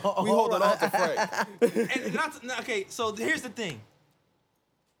Frank. We hold it on to Frank. And okay, so here's the thing.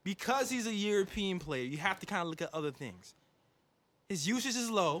 Because he's a European player, you have to kind of look at other things. His usage is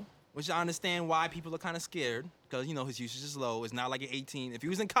low, which I understand why people are kind of scared, because, his usage is low. It's not like an 18. If he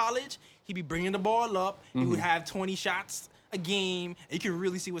was in college, he'd be bringing the ball up. He would have 20 shots a game. And you can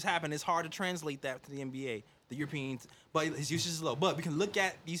really see what's happening. It's hard to translate that to the NBA, the Europeans, but his usage is low. But we can look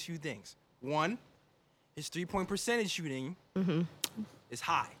at these few things. One, his three-point percentage shooting is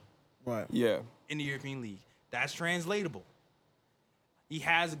high Right. Yeah. in the European League. That's translatable. He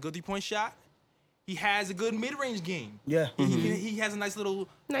has a good three-point shot. He has a good mid-range game. Yeah. He has a nice little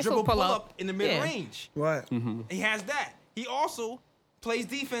dribble little pull-up pull-up. in the mid-range. Right. He has that. He also plays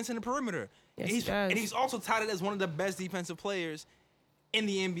defense in the perimeter. Yes, and he does. and he's also touted as one of the best defensive players in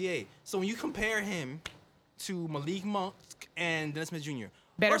the NBA. So when you compare him to Malik Monk and Dennis Smith Jr.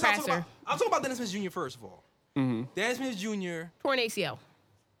 Better First, passer. I'll talk about Dennis Smith Jr. first of all. Dennis Smith Jr., Torn ACL.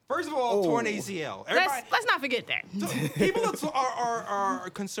 first of all, torn ACL. Let's not forget that. People are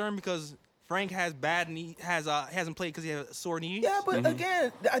concerned because Frank has bad knee, hasn't played because he has a sore knee. Yeah, but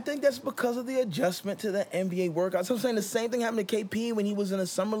again, I think that's because of the adjustment to the NBA workouts. So I'm saying the same thing happened to KP when he was in the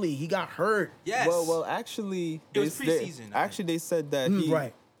summer league. He got hurt. Yes. Well, actually, It was preseason, I think. they said that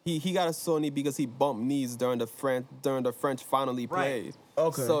right. he got a sore knee because he bumped knees during the French final he Right. played.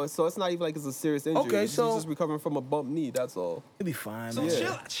 Okay. So it's not even like it's a serious injury. Okay, He's so- just recovering from a bumped knee. That's all. He'll be fine. So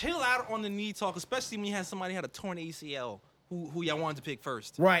man. chill out on the knee talk, especially when you have somebody who had a torn ACL who y'all wanted to pick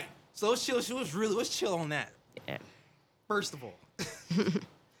first. Right. So let's chill on that. Yeah. First of all.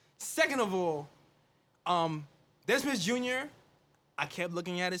 Second of all, Dennis Smith Jr., I kept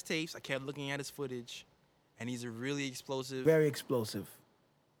looking at his tapes, I kept looking at his footage, and he's a really explosive. Very explosive.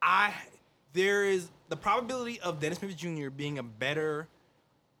 There is the probability of Dennis Smith Jr. being a better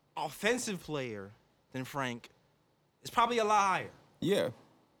offensive player than Frank is probably a lot higher. Yeah.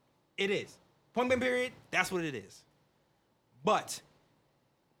 It is. Point blank period, that's what it is. But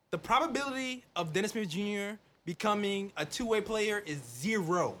the probability of Dennis Smith Jr. becoming a two-way player is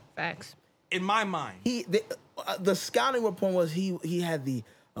 0 Facts. in my mind. The scouting report was he had the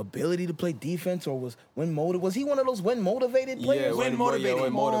ability to play defense or was he one of those win motivated players? win motivated.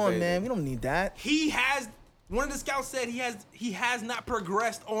 Come on, man. We don't need that. One of the scouts said he has not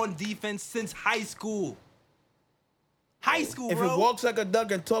progressed on defense since high school. High school, If bro. he walks like a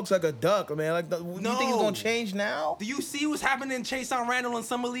duck and talks like a duck, man, you think No. he's gonna change now? Do you see what's happening in Chase Randall in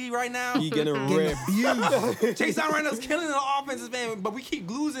Summer League right now? He getting ripped. Chase Randall's killing the offenses, man, but we keep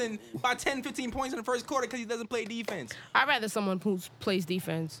losing by 10, 15 points in the first quarter because he doesn't play defense. I'd rather someone who plays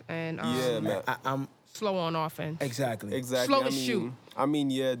defense and Yeah, man. I'm slow on offense. exactly. Exactly. Slow to shoot.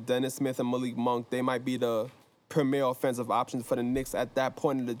 Yeah, Dennis Smith and Malik Monk, they might be the premier offensive options for the Knicks at that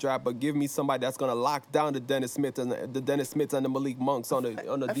point in the draft, but give me somebody that's gonna lock down the Dennis Smiths and the Malik Monks on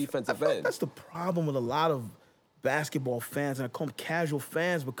the defensive I feel like end. that's the problem with a lot of basketball fans, and I call them casual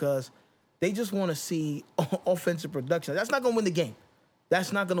fans, because they just want to see offensive production. That's not gonna win the game.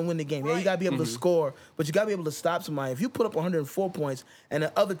 That's not gonna win the game. Yeah, you Right. gotta be able to score, but you gotta be able to stop somebody. If you put up 104 points and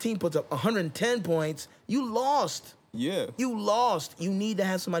the other team puts up 110 points, you lost. Yeah. You lost. You need to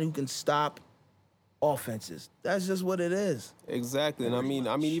have somebody who can stop offenses. That's just what it is. Exactly, and I mean,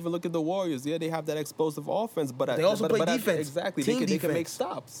 even look at the Warriors. Yeah, they have that explosive offense, but They also play defense. Exactly, Team they can make defense.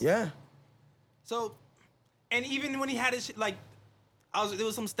 stops. Yeah. So, and even when he had his there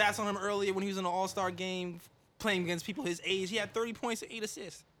was some stats on him earlier when he was in an All-Star game playing against people his age. He had 30 points and 8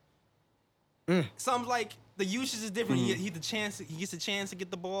 assists. Some the usage is different. He gets a chance to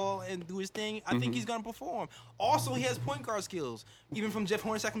get the ball and do his thing. I think he's gonna perform. Also, he has point guard skills. Even from Jeff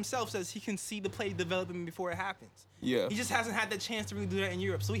Hornacek himself says he can see the play developing before it happens. Yeah. He just hasn't had that chance to really do that in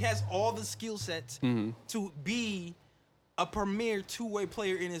Europe. So he has all the skill sets to be a premier two-way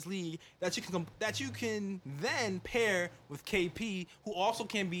player in his league that you can then pair with KP, who also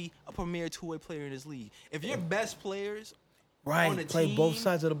can be a premier two-way player in his league. If your best players on the Right. Play team both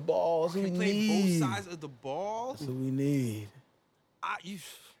sides of the ball. That's what we can play need. both sides of the ball, That's what we need. you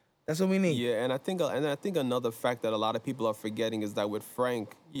That's what we need. Yeah, and I think another fact that a lot of people are forgetting is that with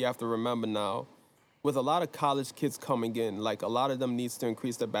Frank, you have to remember now, with a lot of college kids coming in, a lot of them needs to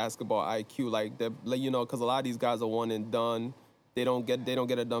increase their basketball IQ, because a lot of these guys are one and done. they don't get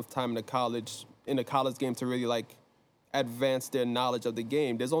enough time in the college game to really like advance their knowledge of the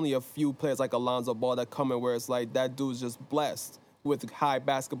game. There's only a few players like Alonzo Ball that come in where it's like that dude's just blessed with high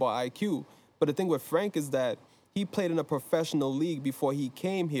basketball IQ. But the thing with Frank is that he played in a professional league before he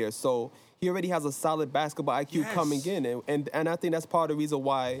came here, so he already has a solid basketball IQ coming in, and I think that's part of the reason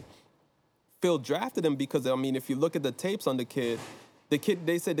why Phil drafted him, because I mean, if you look at the tapes on the kid,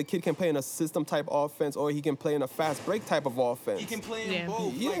 they said the kid can play in a system type offense or he can play in a fast break type of offense. He can play in Yeah.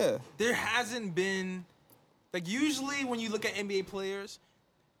 both. Yeah. Like, there hasn't been, like, usually when you look at NBA players,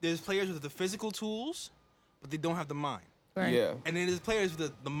 there's players with the physical tools, but they don't have the mind. Right. Yeah, And then there's players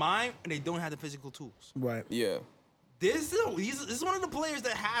with the mind and they don't have the physical tools. Right. This is one of the players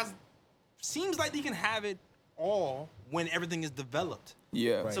that seems like he can have it all when everything is developed.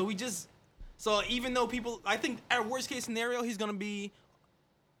 yeah, Right. So even though I think at worst case scenario, he's going to be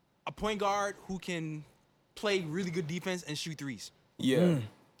a point guard who can play really good defense and shoot threes. yeah,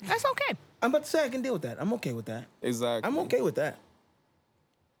 That's okay. I'm about to say I can deal with that. I'm okay with that. exactly. I'm okay with that.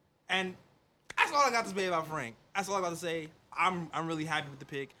 And that's all I got to say about Frank. That's all I got to say. I'm really happy with the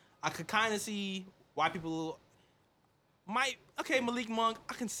pick. I could kind of see why people Malik Monk,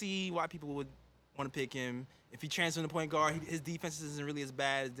 I can see why people would want to pick him. If he transfers to point guard, his defense isn't really as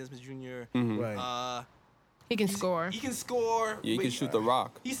bad as Desmond Jr. Right. He can score. He can score. Yeah, he can but shoot the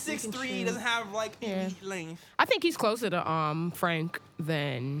rock. He's He can 6'3", shoot. doesn't have like Yeah. elite length. I think he's closer to Frank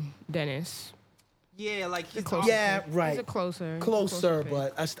than Dennis. Yeah, like he's closer. Yeah, right. He's a closer. Closer, pick.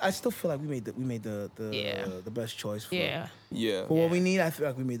 but I still feel like we made the Yeah. the best choice for, Yeah. Yeah, for what we need. I feel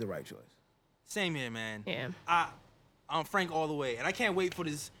like we made the right choice. Same here, man. Yeah. I'm Frank all the way, and I can't wait for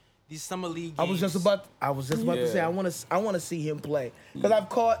these summer league games. I was just about to say Yeah. I want to see him play, because I've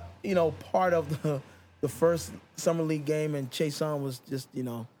caught part of the first summer league game, and Chason was just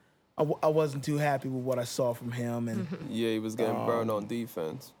I wasn't too happy with what I saw from him, and yeah, he was getting burned on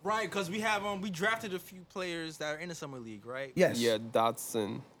defense. right because we drafted a few players that are in the summer league, right? yes, Yeah,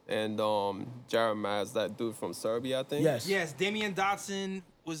 Dotson and Jeremiah's that dude from Serbia, I think. yes, Yes, Damian Dotson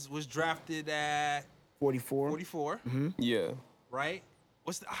was drafted at 44. 44, Yeah. right?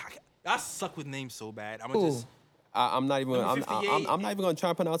 I suck with names so bad. I'm gonna Ooh. just I'm not even. Number 58. I'm not even gonna try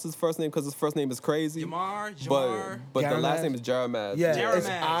and pronounce his first name because his first name is crazy. Jamar. But the last Jeremiah. name is Jeremiah. Yeah,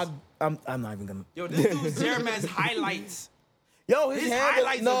 Jeremiah. I'm not even gonna. Yo, this dude's Jeremiah's highlights. Yo, His handle,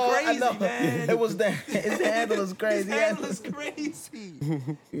 highlights no, are I crazy, know. man. It was that his handle is crazy. His handle is crazy.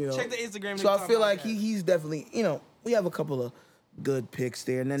 You know. Check the Instagram. So I anytime feel like podcast. he's definitely, we have a couple of good picks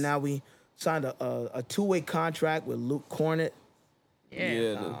there, and then now we signed a two-way contract with Luke Cornett.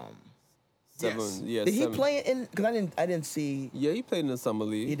 Yeah. Seven. Yes. Yeah. Did he seven. play in? Because I didn't see. Yeah, he played in the summer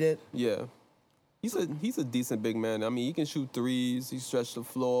league. He did? Yeah. He's a decent big man. I mean, he can shoot threes. He stretched the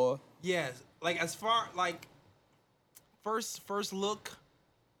floor. Yes, like as far like first look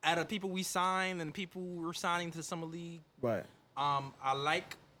at the people we signed and the people we're signing to the summer league. Right. I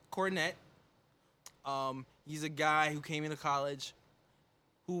like Cornette. He's a guy who came into college,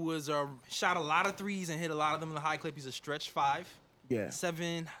 who was shot a lot of threes and hit a lot of them in the high clip. He's a stretch five. Yeah.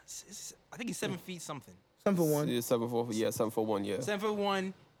 I think he's 7 feet something. 7-for-1. Yeah, 7'4". Yeah, 7'1". Yeah.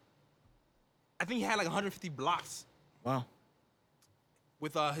 7'1". I think he had like 150 blocks Wow.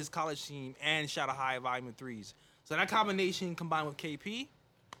 with his college team and shot a high volume of threes. So that combination combined with KP,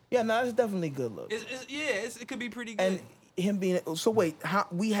 Yeah, no, that's definitely a good look. it could be pretty good. And him being so wait, how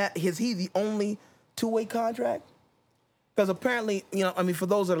is he the only two-way contract? Because apparently, for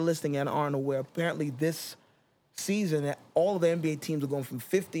those that are listening and aren't aware, apparently this season all of the NBA teams are going from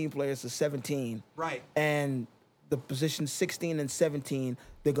 15 players to 17. Right. And the position 16 and 17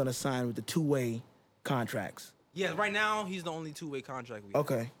 they're going to sign with the two-way contracts. Yeah, right now he's the only two-way contract we have.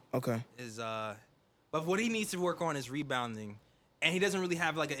 Okay. But what he needs to work on is rebounding. And he doesn't really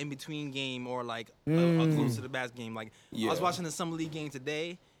have like an in-between game or like a close to the basket game. Like I was Yeah. watching the summer league game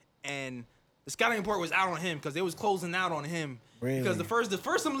today, and the scouting report was out on him because they was closing out on him. Really? Because the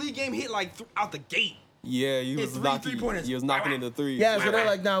first summer league game hit like out the gate. Yeah, he Hit was three knocking. three-pointers. He was knocking into threes. Yeah, so they're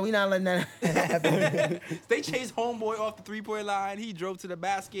like, no, we're not letting that happen. They chased homeboy off the three-point line. He drove to the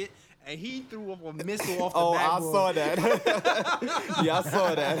basket and he threw up a missile off the Oh, I backboard. saw that. Yeah, I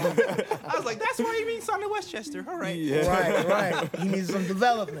saw that. I was like, that's why he means Sonny Westchester. All right. Yeah. right. He needs some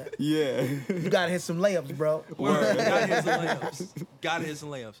development. Yeah. You got to hit some layups, bro. Word. Gotta hit some layups. Gotta hit some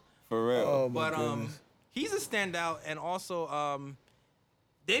layups. For real. Oh, my But goodness. he's a standout, and also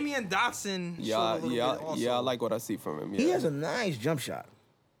Damian Dotson. showed a Yeah, little yeah, bit also. yeah. I like what I see from him. Yeah. He has a nice jump shot.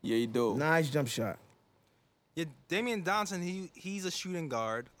 Yeah, he do. Nice jump shot. Yeah, Damian Dotson. He's a shooting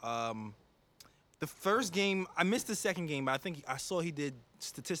guard. The first game, I missed the second game, but I think I saw he did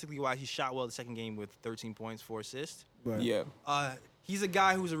statistically wise. He shot well the second game with 13 points, 4 assists. Right. Yeah. He's a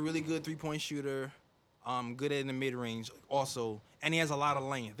guy who's a really good 3-point shooter, good in the mid range also, and he has a lot of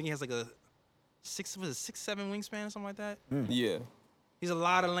length. I think he has like a 6'7" wingspan or something like that. Yeah. He's a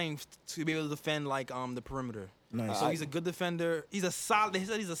lot of length to be able to defend like the perimeter. Nice. So he's a good defender. He said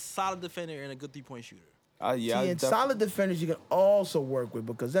he's a solid defender and a good 3-point shooter. Yeah. See, and solid defenders you can also work with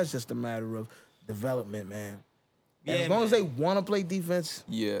because that's just a matter of development, man. And Yeah, as long as man. they want to play defense,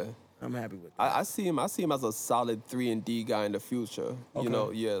 Yeah. I'm happy with that. I see him as a solid 3-and-D guy in the future. Okay. You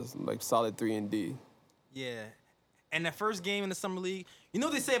know, yes, like solid 3-and-D. Yeah. And that first game in the summer league, you know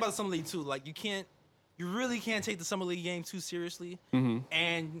what they say about the summer league too. Like you really can't take the summer league game too seriously.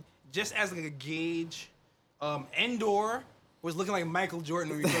 And just as like a gauge, Endor was looking like Michael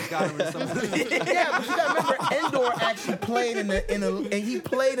Jordan when we first got him in the summer league. Yeah, but you gotta remember, Endor actually played and he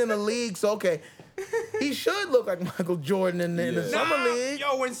played in the league. So okay, he should look like Michael Jordan in the summer league.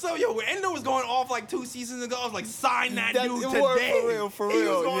 When Endor was going off like 2 seasons ago, I was like, sign that dude it worked today. for He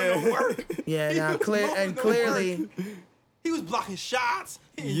real, was going to work. Yeah, now Moving to clearly, work. He was blocking shots.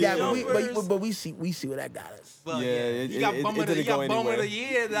 yeah, Jumpers. but we see where that got us. But Yeah, he got it bum of didn't go the anywhere.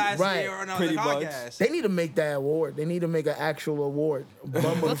 year last Right, year on the pretty much. podcast. They need to make that award. They need to make an actual award.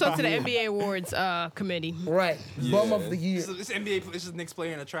 We'll talk to the NBA awards committee. Right, bum of the year. This NBA, this is Knicks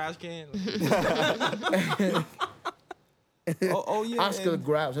player in a trash can. Oh yeah. Oscar the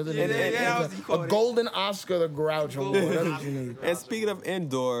Grouch. That's what it is. yeah, It's you a quoted it. golden Oscar the Grouch award. That's what you need. And speaking of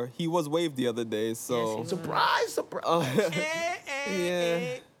Endor, he was waived the other day, so Surprise, surprise.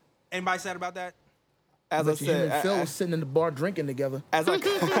 yeah. Anybody sad about that? As I Him and said, Phil was sitting in the bar drinking together. as I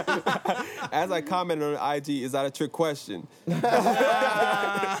commented on IG, is that a trick question? But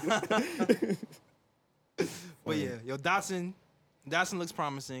yeah, Dotson looks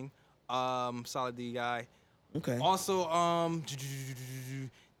promising. Solid D guy. Okay. Also,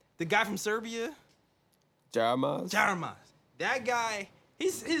 the guy from Serbia, Jeremiah? Jaramas. That guy,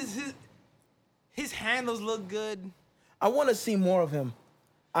 his handles look good. I want to see more of him.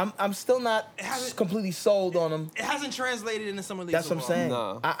 I'm still not hasn't- completely sold on him. It hasn't translated into some of these. That's what I'm saying.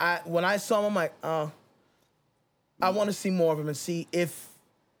 Nah. I when I saw him, I'm like, I want to see more of him and see if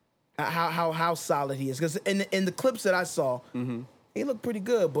how solid he is. Because in the clips that I saw, he looked pretty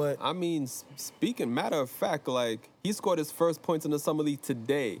good. But I mean, speaking matter of fact, like he scored his first points in the summer league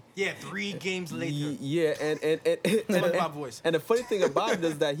today. Yeah, 3 games later. Yeah, and Tell me my voice. And the funny thing about it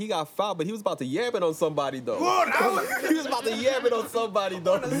is that he got fouled, but he was about to yab it on somebody though. Whoa, that was- He was about to yab it on somebody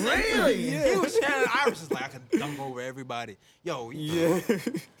though. Really? Yeah. He was Shannon Iris is like, I could dunk over everybody. Yo, Yeah.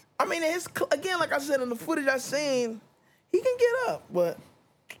 I mean, again, like I said in the footage I seen, he can get up. But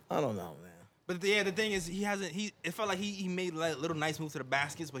I don't know, man. But yeah, the thing is, it felt like he made like little nice moves to the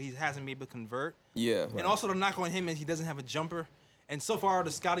baskets, but he hasn't been able to convert. Yeah. And also the knock on him is he doesn't have a jumper. And so far,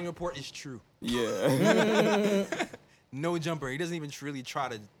 the scouting report is true. Yeah. No jumper. He doesn't even really try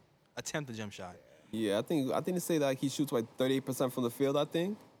to attempt a jump shot. Yeah, I think they say like he shoots like 38% from the field, I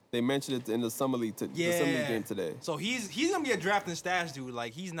think. They mentioned it in the summer league the summer league game today. So he's gonna be a draft and stash dude.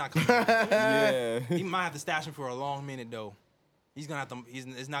 Like he's not coming. Yeah. He might have to stash him for a long minute though. He's gonna have to.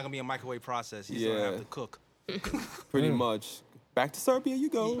 It's not gonna be a microwave process. He's gonna have Yeah. to cook. Pretty much. Back to Serbia you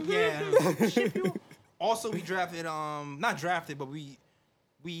go. Yeah. Ship you. Also, we drafted. Not drafted, but we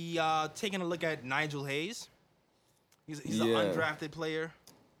taking a look at Nigel Hayes. He's an Yeah. undrafted player.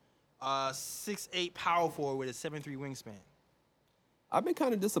 6'8" power forward with a 7'3" wingspan. I've been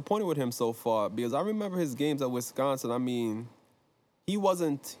kind of disappointed with him so far because I remember his games at Wisconsin. I mean, he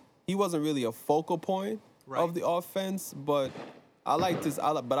wasn't really a focal point Right. of the offense, but I liked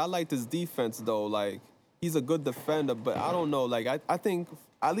his defense though. Like he's a good defender, but I don't know. Like I think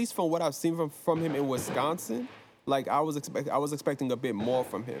at least from what I've seen from him in Wisconsin, like I was expecting a bit more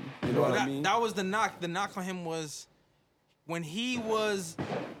from him. You know what I mean? That was the knock. The knock on him was when he was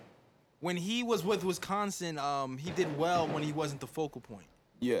with Wisconsin. He did well when he wasn't the focal point.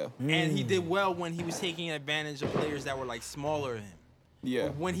 Yeah. And he did well when he was taking advantage of players that were like smaller than him. Yeah.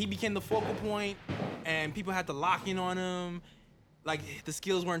 When he became the focal point and people had to lock in on him, like the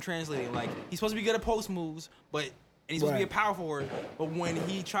skills weren't translating. Like he's supposed to be good at post moves, and he's supposed to be a power forward. But when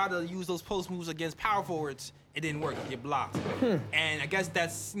he tried to use those post moves against power forwards, it didn't work. He get blocked. And I guess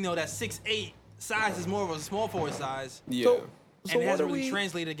that's that 6'8" size is more of a small forward size, Yeah. So and it what hasn't are really we?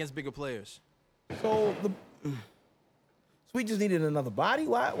 translated against bigger players. So we just needed another body.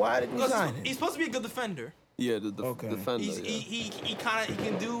 Why did we Because sign him? he's supposed to be a good defender. Yeah, the Okay. defender. He's, yeah. he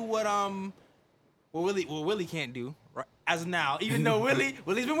can do what Willie can't do right as of now. Even though Willie's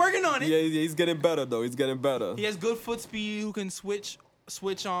been working on it. Yeah, he's getting better though. He's getting better. He has good foot speed. Who can switch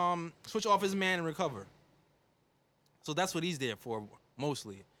off his man and recover. So that's what he's there for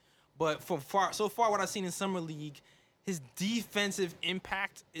mostly. But so far what I've seen in summer league, his defensive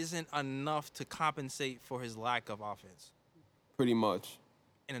impact isn't enough to compensate for his lack of offense. Pretty much.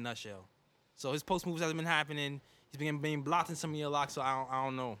 In a nutshell. So his post moves hasn't been happening. He's been being blocked in some of your locks. So I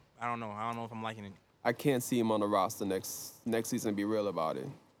don't know. I don't know if I'm liking it. I can't see him on the roster next season. Be real about it.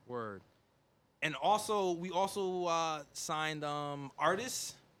 Word. And also, we signed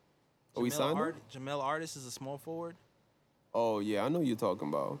Artis. Oh, we signed him? Jamel Artis is a small forward. Oh yeah, I know you're talking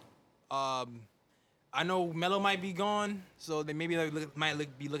about. I know Melo might be gone, so they maybe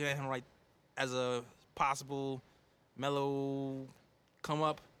be looking at him like as a possible Melo come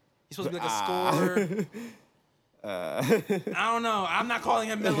up. He's supposed to be like a scorer. I don't know. I'm not calling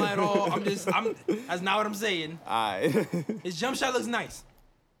him Melo at all. That's not what I'm saying. His jump shot looks nice.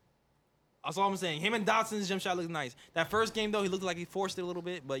 That's all I'm saying. Him and Dotson's jump shot looks nice. That first game though, he looked like he forced it a little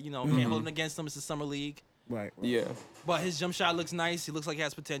bit, but can't hold him against him. It's the summer league. Right. Yeah. But his jump shot looks nice. He looks like he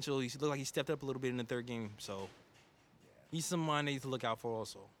has potential. He looks like he stepped up a little bit in the third game. So he's someone they need to look out for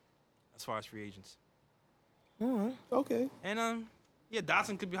also, as far as free agents. All right. Okay. And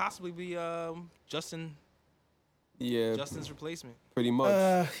Dotson could possibly be Justin's replacement. Pretty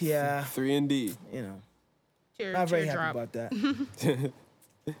much. Yeah. 3 and D. Not very happy about that.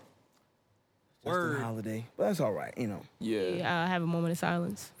 Word. Justin Holiday, but that's all right. Yeah. Have a moment of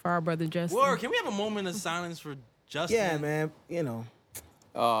silence for our brother Justin. Word. Can we have a moment of silence for Justin? Yeah, man.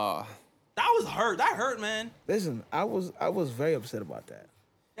 That was hurt. That hurt, man. Listen, I was very upset about that.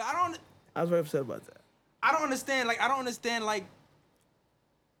 Yeah, I was very upset about that. I don't understand.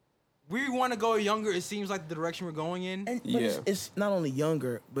 We want to go younger. It seems like the direction we're going in. But it's not only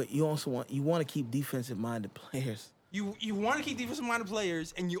younger, but you also want to keep defensive-minded players. You want to keep defensive-minded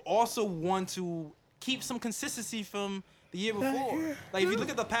players, and you also want to keep some consistency from the year before. Like, if you look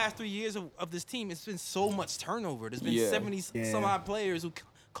at the past 3 years of this team, it's been so much turnover. There's been 70-some-odd players who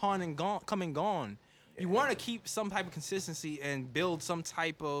come and gone. You want to keep some type of consistency and build some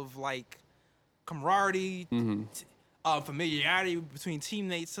type of, like, camaraderie, familiarity between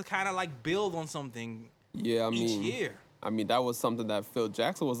teammates to kind of, like, build on something each year. I mean, that was something that Phil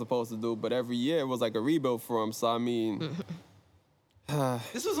Jackson was supposed to do, but every year it was like a rebuild for him. So, I mean...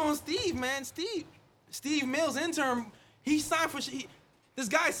 This was on Steve, man. Steve Mills, intern, he signed for... This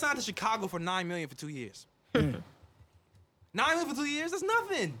guy signed to Chicago for $9 million for 2 years. $9 million for 2 years? That's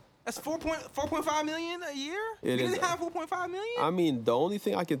nothing. That's $4.5 million a year? It we is. didn't have $4.5 million? I mean, the only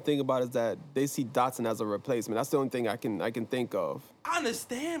thing I can think about is that they see Dotson as a replacement. That's the only thing I can think of. I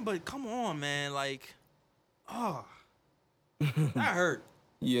understand, but come on, man. Like, that hurt.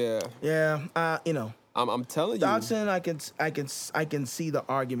 Yeah. Yeah. I'm telling you. Dotson, I can see the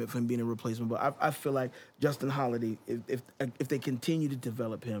argument for him being a replacement, but I feel like Justin Holiday, if they continue to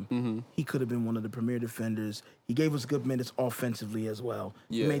develop him, he could have been one of the premier defenders. He gave us good minutes offensively as well.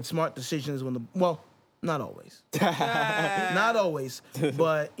 Yeah. He made smart decisions not always. Not always,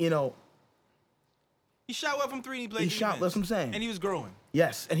 but He shot well from 3 and he played defense. That's what I'm saying. And he was growing.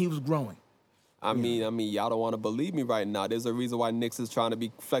 Yes, and he was growing. I mean, y'all don't want to believe me right now. There's a reason why Knicks is trying to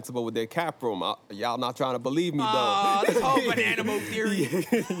be flexible with their cap room. Y'all not trying to believe me, though. Oh, this whole banana boat theory.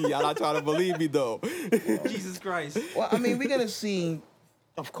 Y'all not trying to believe me, though. Jesus Christ. Well, I mean, we're going to see,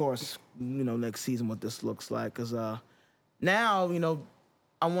 of course, next season what this looks like. Because now,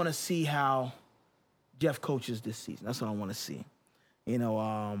 I want to see how Jeff coaches this season. That's what I want to see.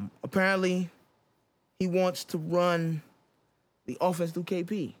 Apparently, he wants to run the offense through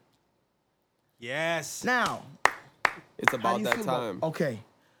KP. Yes. Now, It's about that time. Okay.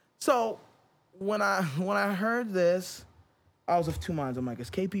 So, when I heard this, I was of two minds. I'm like, is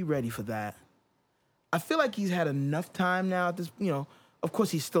KP ready for that? I feel like he's had enough time now at this, of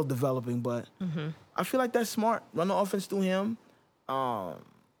course he's still developing, but I feel like that's smart. Run the offense through him.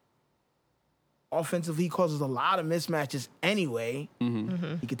 Offensively, he causes a lot of mismatches anyway.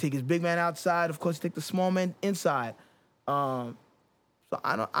 He could take his big man outside. Of course, take the small man inside. So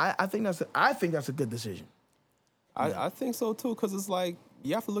I think that's a good decision. I think so too, because it's like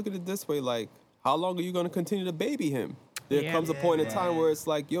you have to look at it this way: like, how long are you going to continue to baby him? There comes a point in time where it's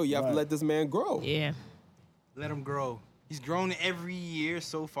like, yo, you have to let this man grow. Yeah. Let him grow. He's grown every year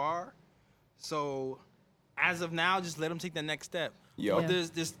so far. So as of now, just let him take the next step. Yo. But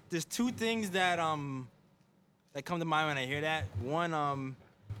there's two things that that come to mind when I hear that. One,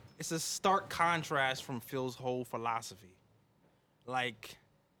 it's a stark contrast from Phil's whole philosophy. Like,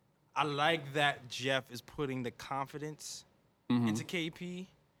 I like that Jeff is putting the confidence into KP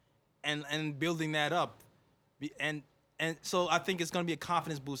and building that up. And so I think it's going to be a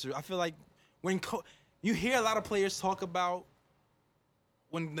confidence booster. I feel like when you hear a lot of players talk about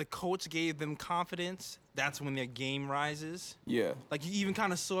when the coach gave them confidence, that's when their game rises. Yeah. Like, you even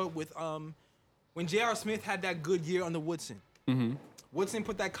kind of saw it with when J.R. Smith had that good year under Woodson, Woodson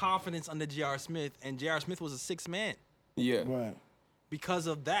put that confidence under J.R. Smith, and J.R. Smith was a sixth man Yeah. Right. because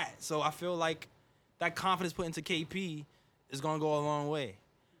of that. So I feel like that confidence put into KP is gonna go a long way.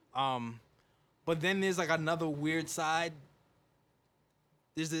 But then there's like another weird side.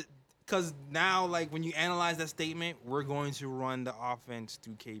 Because now, like when you analyze that statement, we're going to run the offense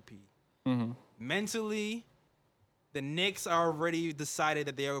through KP. Mentally, the Knicks are already decided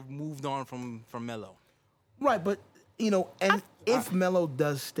that they have moved on from Melo. Right, but and if Melo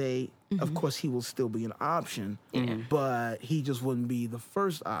does stay, of course he will still be an option. But he just wouldn't be the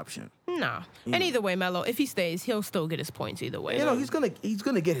first option. No. And either way, Melo, if he stays, he'll still get his points either way. He's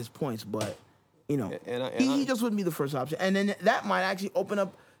gonna get his points, but And he just wouldn't be the first option. And then that might actually open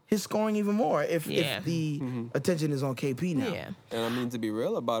up his scoring even more if the attention is on KP now. Yeah. And I mean, to be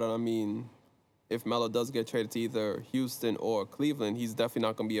real about it, I mean, if Melo does get traded to either Houston or Cleveland, he's definitely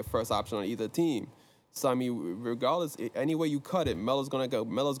not going to be a first option on either team. So, I mean, regardless, any way you cut it, Melo's going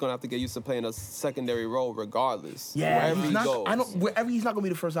to have to get used to playing a secondary role regardless. Yeah, wherever he goes. wherever he's not going to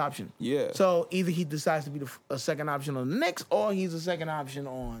be the first option. Yeah. So either he decides to be a second option on the Knicks or he's a second option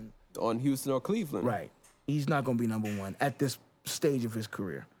on Houston or Cleveland. Right. He's not going to be number one at this stage of his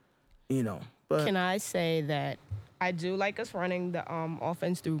career. But Can I say that I do like us running the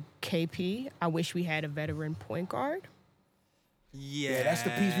offense through KP? I wish we had a veteran point guard. Yeah, that's the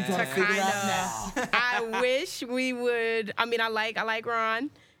piece we're trying to figure out now. I wish we would. I mean, I like Ron.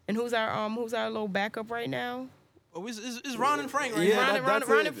 And who's our little backup right now? Oh, it's Ron and Frank right Yeah, now. that's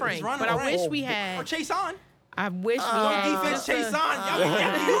Ron it. and Frank. It's Ron But and I Frank. wish we Or had. Chase on. I wish we No had. defense, Chase on.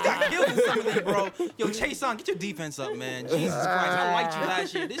 You got killed in some of these, bro. Yo, Chase on, get your defense up, man. Jesus Christ, I liked you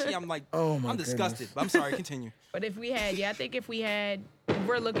last year. This year, I'm like, I'm disgusted. But I'm sorry, continue. But if we had, I think if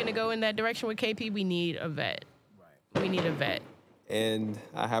we're looking to go in that direction with KP, we need a vet. Right. We need a vet. And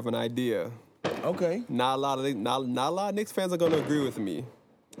I have an idea. okay. Not a lot of Knicks fans are going to agree with me.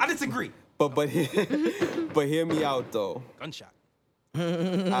 I disagree. But hear me out, though. Gunshot.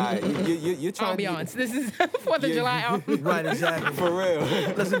 You're trying I'll be to honest. This is 4th of July. Right, exactly. For real.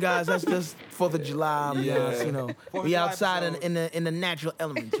 Listen, guys, that's just 4th of July. Yeah. Yes, 4th of we July outside episode. in the natural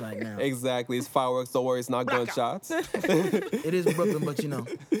elements right now. Exactly. It's fireworks. Don't worry. It's not gunshots. It is Brooklyn, but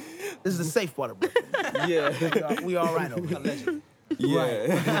this is the safe part of Brooklyn. Yeah. We all right over here. Allegedly.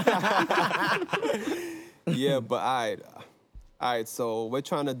 Yeah. Yeah, but all right. So we're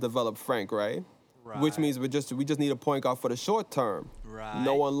trying to develop Frank, right? Which means we just need a point guard for the short term. Right.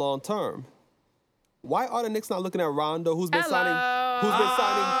 No one long term. Why are the Knicks not looking at Rondo, who's been Hello.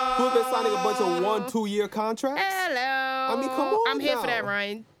 signing a bunch of 1-2 year contracts? Hello. I mean, come on I'm here now. for that,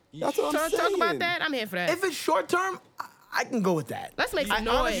 Ryan. That's what I'm saying. Talk about that. I'm here for that. If it's short term, I can go with that. Let's make some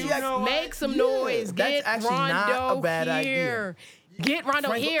honestly, noise. you know Make some Yeah, noise. that's Get actually not Rondo a bad idea. here. Get Rondo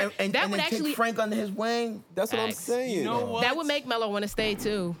Frank, here. and that then would take actually Frank under his wing. That's what I'm Facts. saying. You know what? that would make Melo want to stay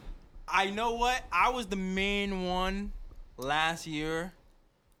too. I know what? I was the main one last year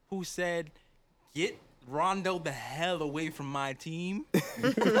who said, get Rondo the hell away from my team.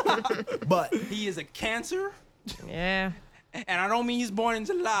 But He is a cancer. Yeah. And I don't mean he's born in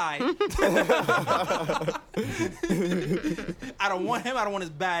July. I don't want him. I don't want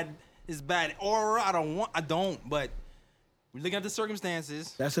his bad aura. I don't. But we're looking at the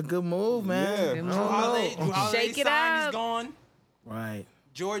circumstances. that's a good move, man. Yeah. I don't Drew know. Holiday Shake it signed, up. he's gone. Right.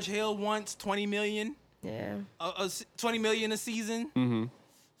 George Hill wants $20 million. Yeah. $20 million a season. Mm-hmm.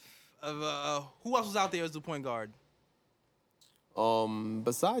 Who else was out there as the point guard?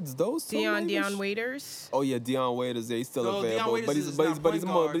 Besides those two, Dion Waiters. Oh yeah, Dion Waiters. Yeah, he's still No, Dion available, Waiters but is not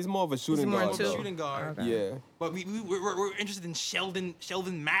point guard. he's more of a shooting more guard. into though. Shooting guard. Okay. Yeah, But we're interested in Sheldon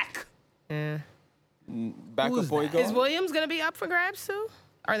Mack. Yeah. backup Who's point that? Is guard. Williams gonna be up for grabs too?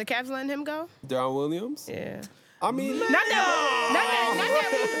 Are the Cavs letting him go? Deron Williams. Yeah. I mean, Not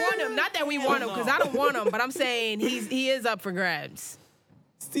that we want him. Not that we want him, because I don't want him. But I'm saying he is up for grabs.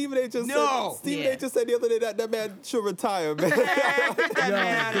 Stephen A. just No. said. Stephen Yeah. A. just said the other day that man should retire, man.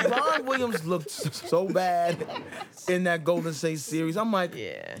 DeRon Williams looked so bad in that Golden State series. I'm like,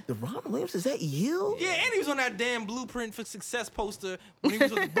 Yeah. DeRon Williams, is that you? Yeah, and he was on that damn Blueprint for Success poster when he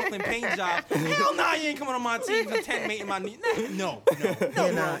was with the Brooklyn Paint Job. Hell nah, you ain't coming on my team. He's a 10 mate in my knee. No.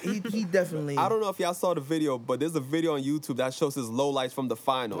 Yeah, nah, he definitely. I don't know if y'all saw the video, but there's a video on YouTube that shows his lowlights from the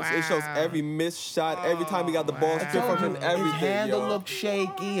finals. It shows Wow. every missed shot, every time he got the ball stripped from him, His everything. handle yo. looked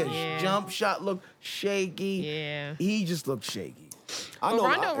shaky. His Yeah. jump shot looked shaky. Yeah. He just looked shaky. I know.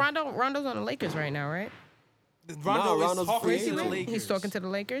 Rondo's on the Lakers right now, right? Rondo is Rondo's talking free to the agent. Lakers. He's talking to the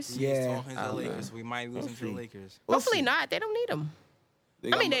Lakers. He's Yeah. talking to the Lakers. We might lose him to the see. Lakers. Hopefully not. They don't need him. They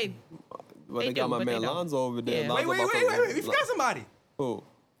got I mean, my- they. Well, they they got do, my but man they don't. Lonzo over there. Yeah. Lonzo Wait. about to- We forgot somebody. Who?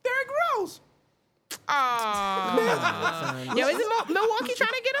 Derrick Rose. Oh. Yo, isn't Milwaukee trying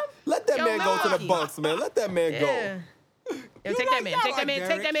to get him? Let that Yo, man go to the Milwaukee. Bucks, man. Let that man Yeah. go. Yo, take that man. y'all Take that like man. Take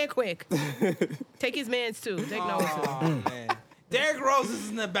Derek. that man quick. Take his mans too. Take Noah too. Oh, man. Derrick Rose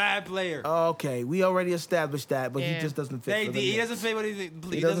isn't a bad player. Okay, we already established that, but he Yeah. just doesn't fit. for the He Knicks. doesn't play what he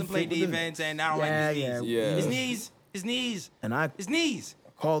doesn't doesn't play fit with the defense, Knicks. and I don't like his knees. Yeah. His knees, And I his knees,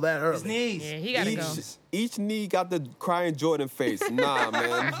 call that early. his knees. Yeah, he gotta go. Each knee got the crying Jordan face. Nah,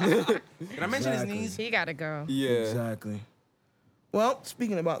 man. Can I mention his Exactly. knees? He gotta go. yeah. Exactly. Well,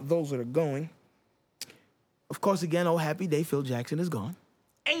 speaking about those that are going, of course, again, oh happy day, Phil Jackson is gone.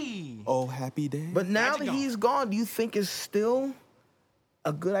 Hey, Oh, happy day. But now Magic that gone. he's gone, do you think it's still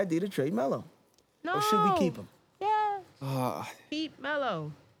a good idea to trade Melo? No. Or should we keep him? Yeah. Keep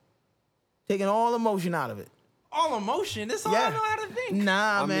Melo. Taking all emotion out of it. all emotion. That's all I know how to think.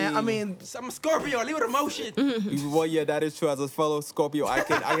 Nah, I man. I mean- mean, I'm a Scorpio. Leave it emotion. Well, yeah, that is true. As a fellow Scorpio, I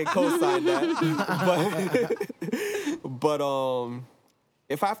can co-sign that. But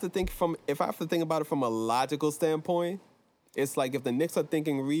if I have to think about it from a logical standpoint, it's like if the Knicks are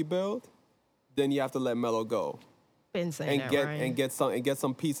thinking rebuild, then you have to let Melo go Been saying and that, Ryan. get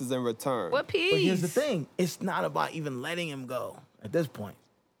some pieces in return. What piece? but here's the thing. It's not about even letting him go at this point.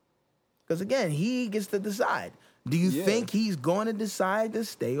 Because, again, he gets to decide. Do you Yeah. think he's going to decide to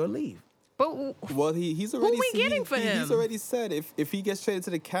stay or leave? But Well, he's already we getting for him? He's already said if he gets traded to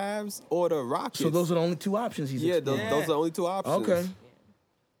the Cavs or the Rockets. So those are the only two options he's yeah, exploring. those are the only two options. Okay.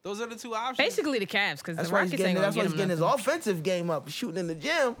 Those are the two options. basically the Cavs, because That's the why he's Rockets getting, ain't gonna that's why get he's him getting his nothing. offensive game up, shooting in the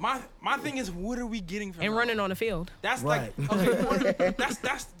gym. My thing is, what are we getting from And him? running on the field. That's Right. like okay.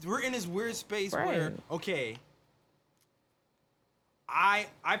 that's we're in this weird space where Right. okay.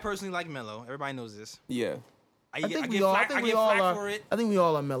 I personally like Melo. Everybody knows this. Yeah. I I get think we flack, all. I I think we get all flack are. for it. I think we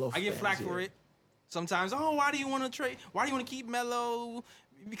all are Melo. I get flack for it. Sometimes, why do you want to trade? Why do you want to keep Melo?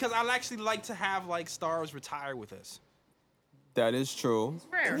 Because I actually like to have like stars retire with us. That is true.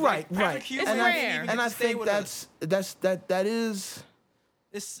 Rare. Right, Patrick right. Ewing And rare. I, didn't even and get I to stay think with us. that is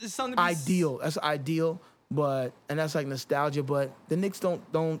It's something to be ideal. That's ideal, and that's like nostalgia. But the Knicks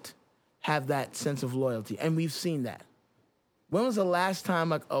don't have that sense of loyalty, and we've seen that. When was the last time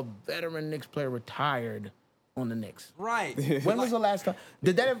like a veteran Knicks player retired on the Knicks? Right. When was the last time?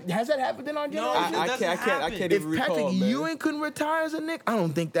 Has that happened in our No, generation? it doesn't I happen. can't If even Patrick recall, man. Ewing couldn't retire as a Knick, I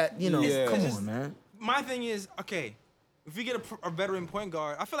don't think that, Yeah. come It's on, man. My thing is, okay, if we get a veteran point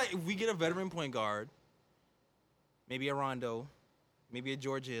guard, I feel like if we get a veteran point guard, maybe a Rondo, maybe a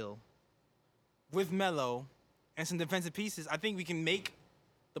George Hill, with Melo and some defensive pieces, I think we can make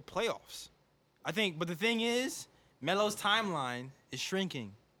the playoffs. But the thing is, Melo's timeline is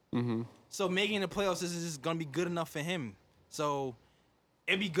shrinking. Mm-hmm. So making the playoffs is just gonna be good enough for him. So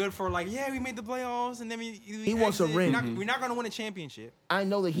it'd be good for we made the playoffs and then we He wants a exit. ring. We're not gonna win a championship. I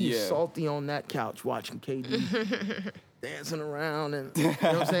know that he's Yeah. salty on that couch watching KD dancing around and you know what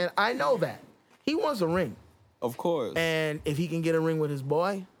I'm saying? I know that. He wants a ring. Of course. And if he can get a ring with his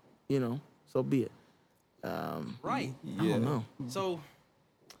boy, so be it. Right. I don't know. So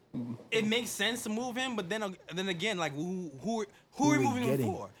it makes sense to move him, but then again, like who are we moving him getting?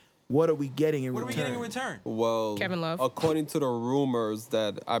 for? What are we getting in What are we getting in return? return? Well, Kevin Love. according to the rumors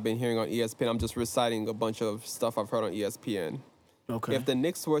that I've been hearing on ESPN, I'm just reciting a bunch of stuff I've heard on ESPN. Okay. If the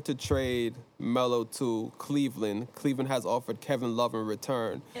Knicks were to trade Melo to Cleveland, Cleveland has offered Kevin Love in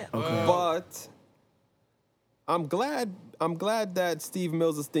return. Okay. But I'm glad that Steve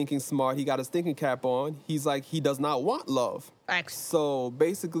Mills is thinking smart. He got his thinking cap on. He's like, he does not want Love. Facts. So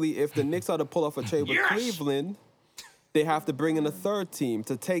basically, if the Knicks are to pull off a trade with Yes! Cleveland, they have to bring in a third team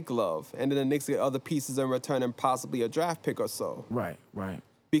to take Love. And then the Knicks get other pieces in return and possibly a draft pick or so. Right.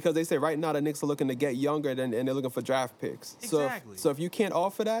 Because they say right now the Knicks are looking to get younger and they're looking for draft picks. Exactly. So if you can't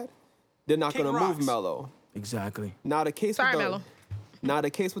offer that, they're not King going to move rocks. Melo. Exactly. Now the case Sorry, with Melo. the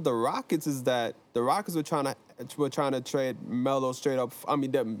case with the Rockets is that the Rockets were trying to trade Melo straight up. I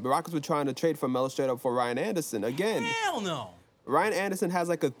mean, the Rockets were trying to trade for Melo straight up for Ryan Anderson again. Hell no. Ryan Anderson has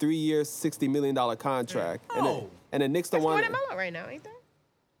like a 3-year, $60 million contract, No. and the Knicks don't That's more want than Melo right now, ain't that?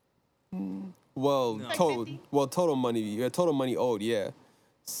 Well, Like total 50? total money owed, yeah.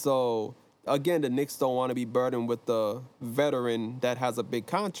 So again, the Knicks don't want to be burdened with the veteran that has a big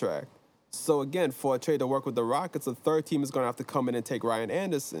contract. So again, for a trade to work with the Rockets, a third team is going to have to come in and take Ryan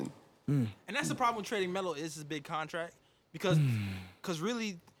Anderson. And that's the problem with trading Melo is his big contract. Because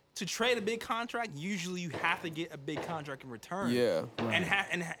really, to trade a big contract, usually you have to get a big contract in return. Yeah.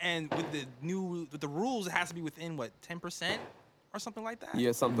 And with the rules, it has to be within 10% or something like that.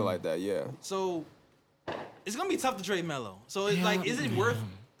 Yeah, something like that, yeah. So it's gonna be tough to trade Melo. So it's like, is it worth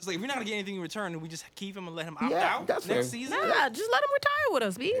It's like if we're not gonna get anything in return, then we just keep him and let him opt Yeah, out that's next fair. season. Nah, just let him retire with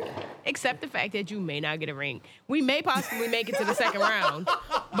us, B. Accept the fact that you may not get a ring. We may possibly make it to the second round,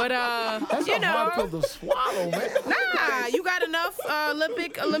 but That's you a hard know, pill to swallow, man. nah, you got enough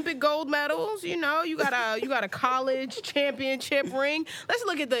Olympic gold medals. You know, you got a college championship ring. Let's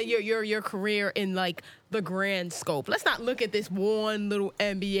look at your career in like the grand scope. Let's not look at this one little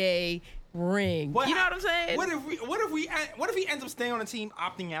NBA ring. You know what I'm saying? What if he ends up staying on the team,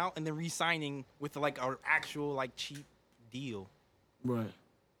 opting out, and then re-signing with like an actual like cheap deal? Right.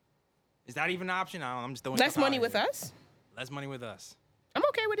 Is that even an option? I'm just throwing Less stuff out money here. with us? Less money with us. I'm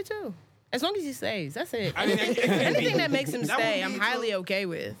okay with it too. As long as he stays. That's it. I mean, Anything that makes him That stay, would I'm be highly okay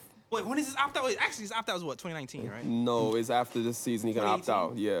with. Wait, when is his opt out? Actually, his opt out was what, 2019, right? No, it's after this season he can opt 2018?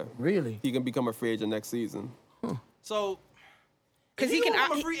 out. Yeah. Really? He can become a free agent next season. So, Because if he can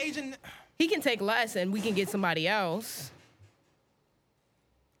become a free agent. he can take less and we can get somebody else.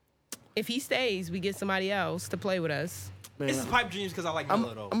 If he stays, we get somebody else to play with us. Man, This is pipe dreams because I like I'm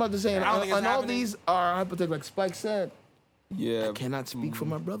Melo though. about to say, I don't think it's and all happening. these are hypothetical. Like Spike said, Yeah. I cannot speak for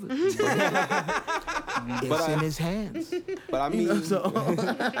my brother. Mm-hmm. It's in his hands. But I mean, So,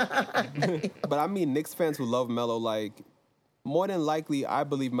 but I mean, Knicks fans who love Melo, like, more than likely, I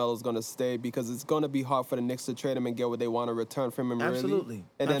believe Melo's gonna stay because it's gonna be hard for the Knicks to trade him and get what they want to return from him. Really. Absolutely.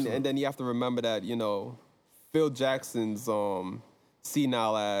 And then you have to remember that Phil Jackson's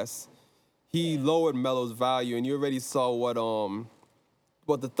senile ass, he lowered Melo's value, and you already saw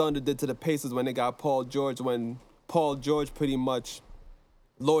what the Thunder did to the Pacers when they got Paul George. When Paul George pretty much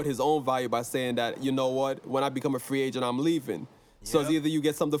lowered his own value by saying that, you know what, when I become a free agent, I'm leaving. So it's Yep. either you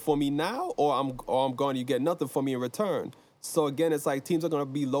get something for me now, or I'm gone. You get nothing for me in return. So again, it's like teams are gonna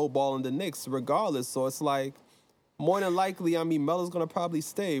be lowballing the Knicks regardless. So it's like more than likely, I mean, Melo's gonna probably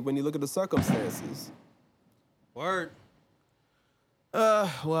stay when you look at the circumstances. Word.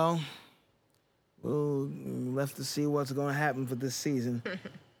 well, we'll left to see what's going to happen for this season.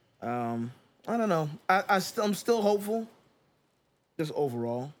 I don't know. I'm still hopeful. Just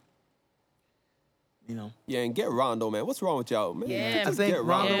overall, Yeah, and get Rondo, man. What's wrong with y'all, man? Yeah, I Just think get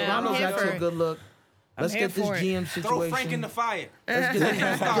Rondo. Yeah, I'm Rondo's here actually for a good look. Let's here get this for it. GM situation. Throw Frank in the fire. Let's get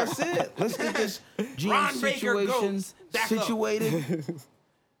this, that's it. Let's get this GM Ron Baker situation goes. Back up. situated.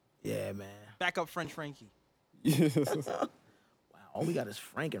 Yeah, man. Back up French Frankie. Wow, all we got is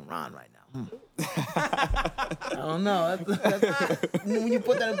Frank and Ron right now. I don't know. When you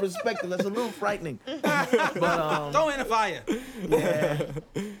put that in perspective, that's a little frightening. But Throw in the fire. yeah,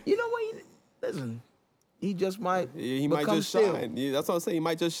 you know what? Listen, he just might. Yeah, he might become just still. shine. Yeah, that's what I'm saying. He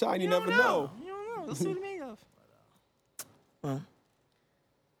might just shine. You never know. You don't know. Let's see what he made of. Well,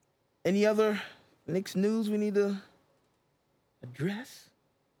 any other Knicks news we need to address?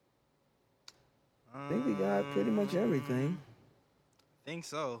 I think we got pretty much everything. Think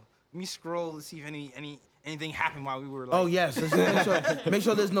so. Let me scroll to see if anything happened while we were like. Oh yes, let's make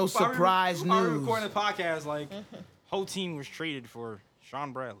sure there's no while we were- surprise while we were news. recording the podcast, like whole team was traded for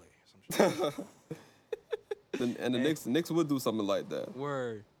Sean Bradley. Some shit. And the Knicks would do something like that.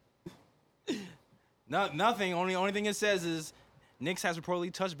 Word. No, nothing. Only thing it says is Knicks has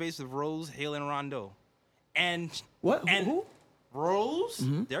reportedly touched base with Rose, Hale, and Rondo. And What? And Who? Rose,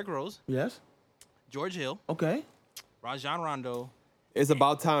 Derrick Rose, Yes. George Hill, Okay. Rajon Rondo, It's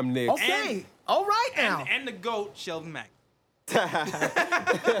about time, Knicks. Okay. And- All right now. and the GOAT, Shelvin Mack. At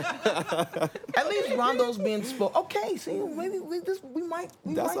least Rondo's being spoke. Okay. See, maybe we might.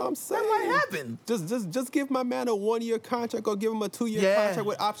 That's what I'm saying. That might happen. Just give my man a 1-year contract or give him a 2-year Yeah. contract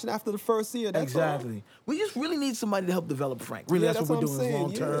with option after the first year. That's all. Exactly. We just really need somebody to help develop Frank. Really, Yeah, that's that's what we're what I'm doing saying,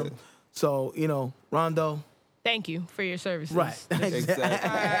 long term. yeah. So, Rondo. Thank you for your services. Right. Exactly.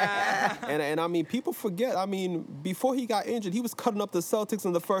 and I mean, people forget. I mean, before he got injured, he was cutting up the Celtics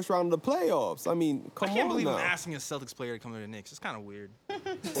in the first round of the playoffs. I mean, come I on can't believe now. I'm asking a Celtics player to come to the Knicks. It's kind of weird. Not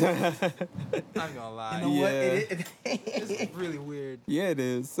gonna lie. You know what? Yeah. It's really weird. Yeah, it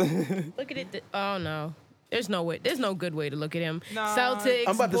is. Look at it. Oh no. There's no way. There's no good way to look at him. Nah. Celtics.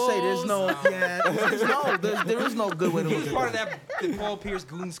 I'm about to say there's Bulls. no. Yeah. There is no good way to He look was at part of that. the Paul Pierce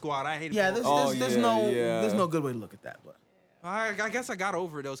goon squad. I hated Yeah. Paul. There's yeah. no good way to look at that. But I guess I got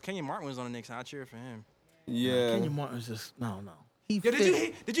over it. Those Kenyon Martin was on the Knicks. I cheer for him. Yeah. Kenyon Martin's just no. He Yo,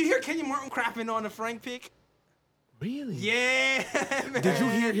 fit. did you hear Kenyon Martin crapping on the Frank pick? Really? Yeah, man. Did you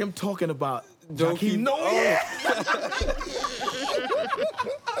hear him talking about Joakim Joakim? No.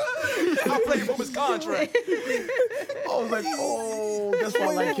 I'll play from his contract. I was like, oh That's why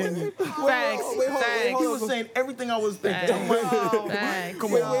I like Kenya. Facts. He was saying everything I was thinking. I'm like, Facts.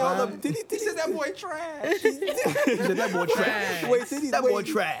 come Wait, on, hold man. up. Did He said that boy trash. He said that boy trash. Wait, did he? That wait, boy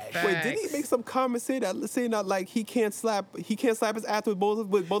trash. Wait, did he make some comment saying that like he can't slap his ass with both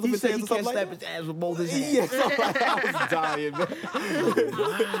of He his said hands he or can't something slap like his ass with both his hands. Yes, I was dying, man.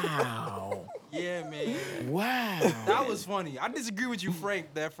 Wow. Yeah, man. Wow. That was funny. I disagree with you,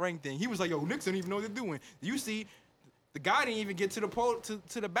 Frank. That Frank thing. He was like, "Yo, Knicks don't even know what they're doing." You see, the guy didn't even get to the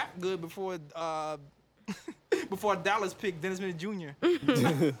to the back good before before Dallas picked Dennis Smith Jr.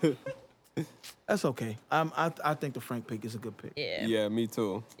 That's okay. I think the Frank pick is a good pick. Yeah. Yeah, me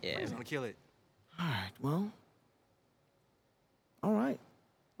too. Yeah. He's gonna kill it. All right. Well. All right.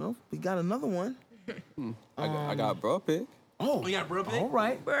 Well, we got another one. I got a bro pick. Oh, you got a bro pick? All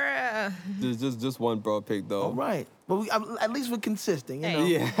right. Bruh. Just one bro pick though. All right. But at least we're consistent. You know?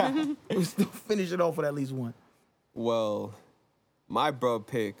 Yeah. We still finish it off with at least one. Well, my bro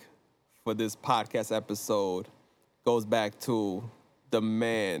pick for this podcast episode goes back to the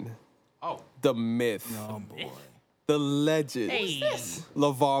man, Oh. the myth, Oh boy. the legend, Hey.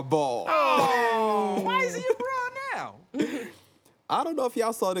 LeVar Ball. Why is he a bro now? I don't know if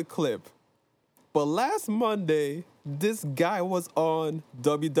y'all saw the clip, but last Monday, this guy was on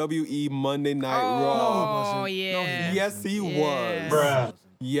WWE Monday Night Raw. Oh, yeah. Yes, he Yeah. was. Bruh.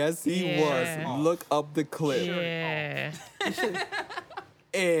 Yes, he Yeah. was. Look up the clip. Yeah.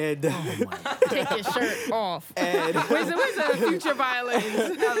 And, Take your shirt off. and, Where's the future violins?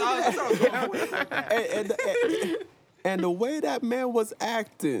 and the way that man was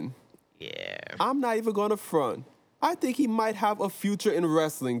acting, Yeah. I'm not even going to front. I think he might have a future in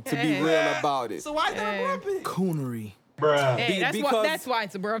wrestling, to be real about it. So why is that a bro pick? Coonery. Hey, because- that's why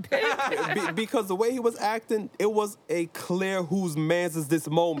it's a bro pick. Because the way he was acting, it was a clear whose man's is this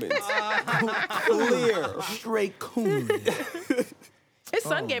moment. Clear. Straight coonery. His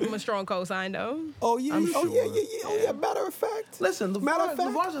son gave him a strong cosign, though. Oh yeah, I'm oh sure. yeah. Oh yeah. Matter of fact. Listen, Matter of fact.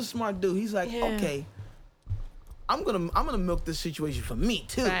 LeVar's a smart dude. He's like, Yeah. okay, I'm gonna milk this situation for me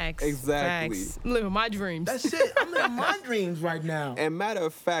too. Facts. Exactly. Facts. Living my dreams. That's it. I'm in my dreams right now. And matter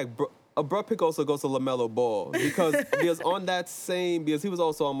of fact, a bro pick also goes to LaMelo Ball because on that same because he was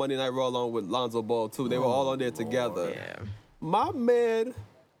also on Monday Night Raw along with Lonzo Ball too. They were all on there together. Yeah. My man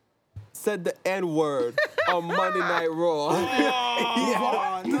said the N-word on Monday Night Raw.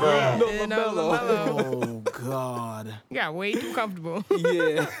 Yeah, no, LaMelo. Oh God. You got way too comfortable.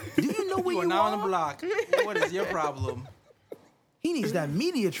 Yeah. Do you know where You are you not on are? the block. What is your problem? He needs that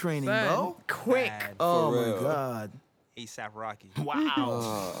media training, Son, bro. quick. Bad. Oh For my real. God. ASAP Rocky.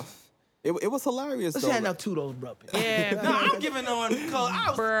 Wow. It was hilarious Let's though. hand out two of those, bro. Yeah. No, I'm giving on.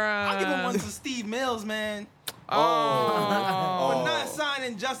 I'm giving one to Steve Mills, man. For not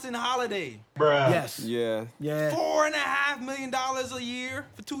signing Justin Holiday. Yes. Yeah. Yeah. $4.5 million a year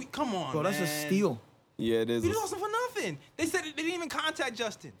for 2 weeks. Come on, Bro, that's a man. steal. Yeah, it is. You lost him for nothing. They said they didn't even contact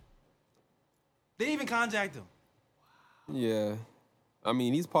Justin. They didn't even contact him. Yeah. I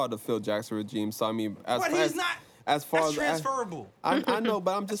mean, he's part of the Phil Jackson regime, so I mean, But he's not. As far That's as transferable. I know,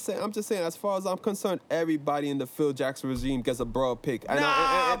 but I'm just saying. As far as I'm concerned, everybody in the Phil Jackson regime gets a bro pick, and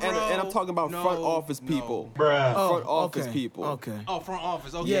I'm talking about No, front office no. people, Oh, front office okay. people. Okay. Oh, front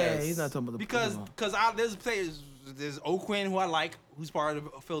office. Okay. Yeah, Yes. he's not talking about the Because there's players. There's O'Quinn, who I like, who's part of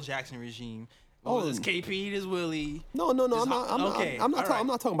the Phil Jackson regime. Oh. There's KP, there's Willie. No, There's I'm not. okay, I'm not. all right. I'm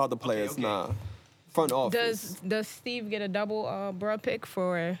not talking about the players. okay. Nah, front office. Does Steve get a double bro pick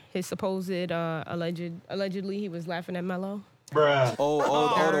for his supposed allegedly he was laughing at Melo? the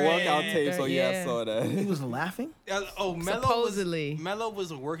workout yeah. tape. So yeah, I Yeah. saw that. He was laughing. Supposedly. Melo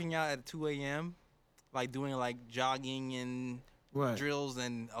was working out at 2 a.m., like doing like jogging and Right. drills,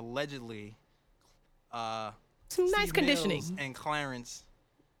 and allegedly, Some Steve nice conditioning. Mills and Clarence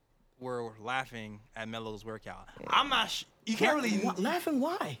were laughing at Melo's workout. I'm not. You can't really. Laughing?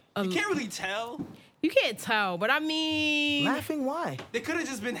 Why? You can't really tell. You can't tell, but I mean, Laughing? Why? They could have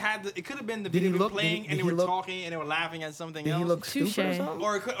just been it could have been the Did he video look- playing did and he they were look- talking and they were laughing at something Did else. he look stupid or Touche.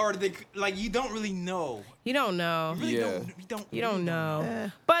 something? or they like you don't really know. you don't know. Really Yeah. You don't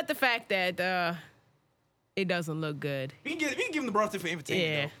know. But the fact that it doesn't look good. We can give him the bronze for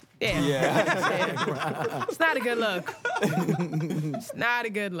entertainment. Yeah. though. Yeah. Yeah. It's not a good look. It's not a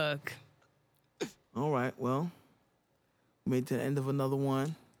good look. All right. Well, made to the end of another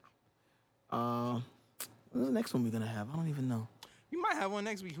one. What's the next one we're gonna have? I don't even know. You might have one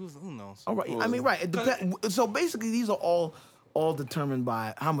next week. Who knows? All right. I mean, right. It depends. So basically, these are all determined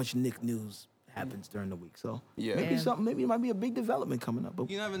by how much Nick news happens during the week. So Yeah. maybe Yeah. maybe it might be a big development coming up. But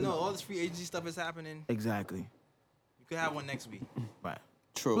You never know. All this free agency stuff is happening. exactly. You could have one next week. Right.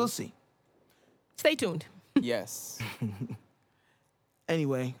 True. We'll see. Stay tuned. Yes.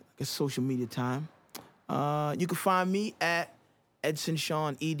 Anyway, it's social media time. You can find me at Edson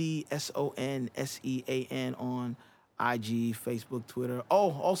Sean, EDSONSEAN on IG, Facebook, Twitter.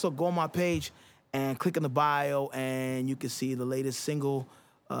 Oh, also go on my page and click on the bio, and you can see the latest single,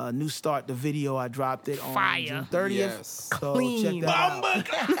 New Start, the video. I dropped it on Fire. June 30th. Yes. So Clean. check that out.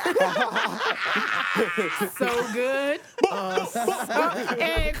 So good.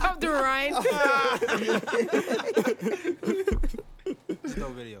 Hey, come through, Ryan. It's a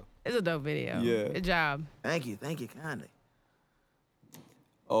dope video. It's a dope video. Yeah. Good job. Thank you kindly.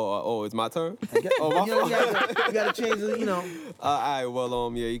 Oh, it's my turn? You gotta change the, All right,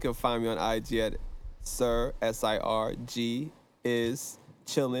 well, yeah, you can find me on IG at Sir, SIRG, is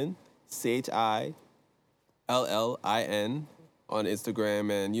chillin', CHILLIN on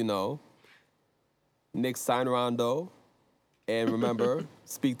Instagram, and, Nick Sign Rondo. And remember,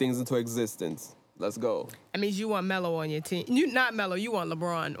 speak things into existence. Let's go. That means you want Melo on your team. You not Melo. You want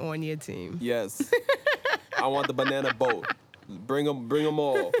LeBron on your team. Yes. I want the banana boat. Bring them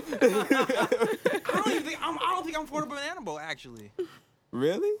all. I don't think I'm for the banana boat, actually.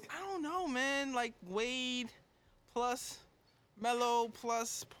 Really? I don't know, man. Like Wade plus Melo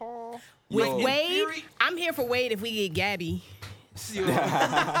plus Paul. Yo. Like, in Wade, theory- I'm here for Wade if we get Gabby. Yo, Sorry.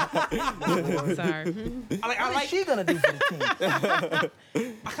 I What is like. she gonna do for the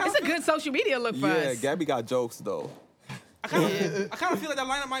team? It's a good social media look for Yeah, us. Gabby got jokes, though. I kind of feel like that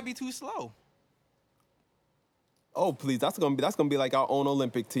lineup might be too slow. Oh, please, that's gonna be like our own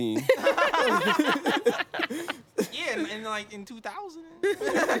Olympic team. Yeah, and like in 2000.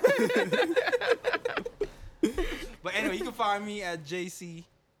 But anyway, you can find me at JC.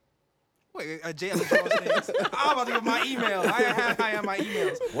 Wait, JL Things. I'm about to give my email. I have my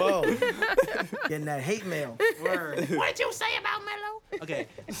emails. Whoa. Getting that hate mail. Word. What you say about Melo? Okay.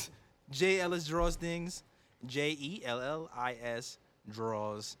 J. Ellis draws things. JELLIS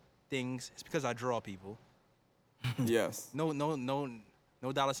draws things. It's because I draw people. Yes. No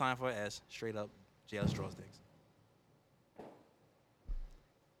 $ for S. Straight up, J. Ellis draws things.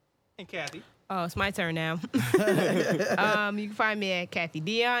 And Kathy. Oh, it's my turn now. You can find me at Kathy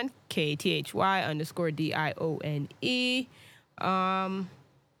Dion, KTHY_DIONE.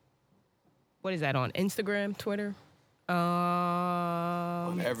 What is that on Instagram, Twitter, Everything.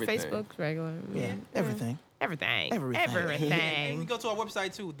 Facebook, regular, Yeah, everything. everything. And we go to our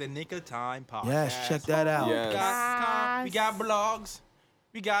website too, the Nick of Time podcast. Yes, check that out. Yes. We got blogs.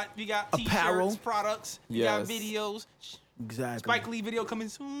 We got t-shirts, Apparel. products. We Yes. got videos. Exactly. Spike Lee video coming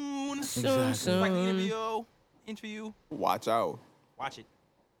soon. Exactly. Spike Lee interview. Watch out. Watch it.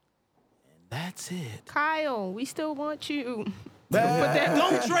 That's it. Kyle, we still want you.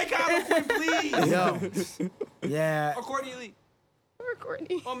 Don't Drake out of point, please. Yo. Yeah. Or Courtney Lee. Or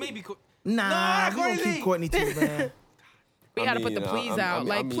Courtney. Or maybe. Nah, we Courtney gonna Lee. keep Courtney too, man. We I gotta mean, put the please I out.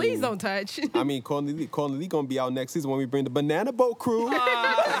 mean- Please don't touch. I mean, Courtney Lee gonna be out next season when we bring the Banana Boat crew.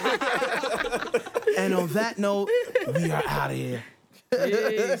 And on that note, we are out of here.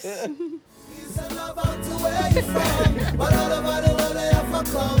 Yes. It's all about to where you from, but all about the world they have for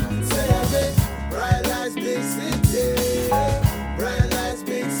come. Say again, bright lights, big city, bright lights,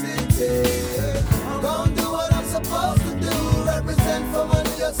 big city. Gonna do what I'm supposed to do, represent for my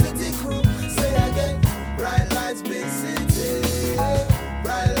New York City crew. Say again, bright lights, big city,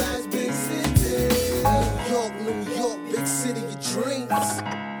 bright lights, big city. New York, big city, your dreams.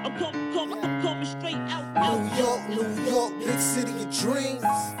 I'm coming straight out. New York, big city, your dreams.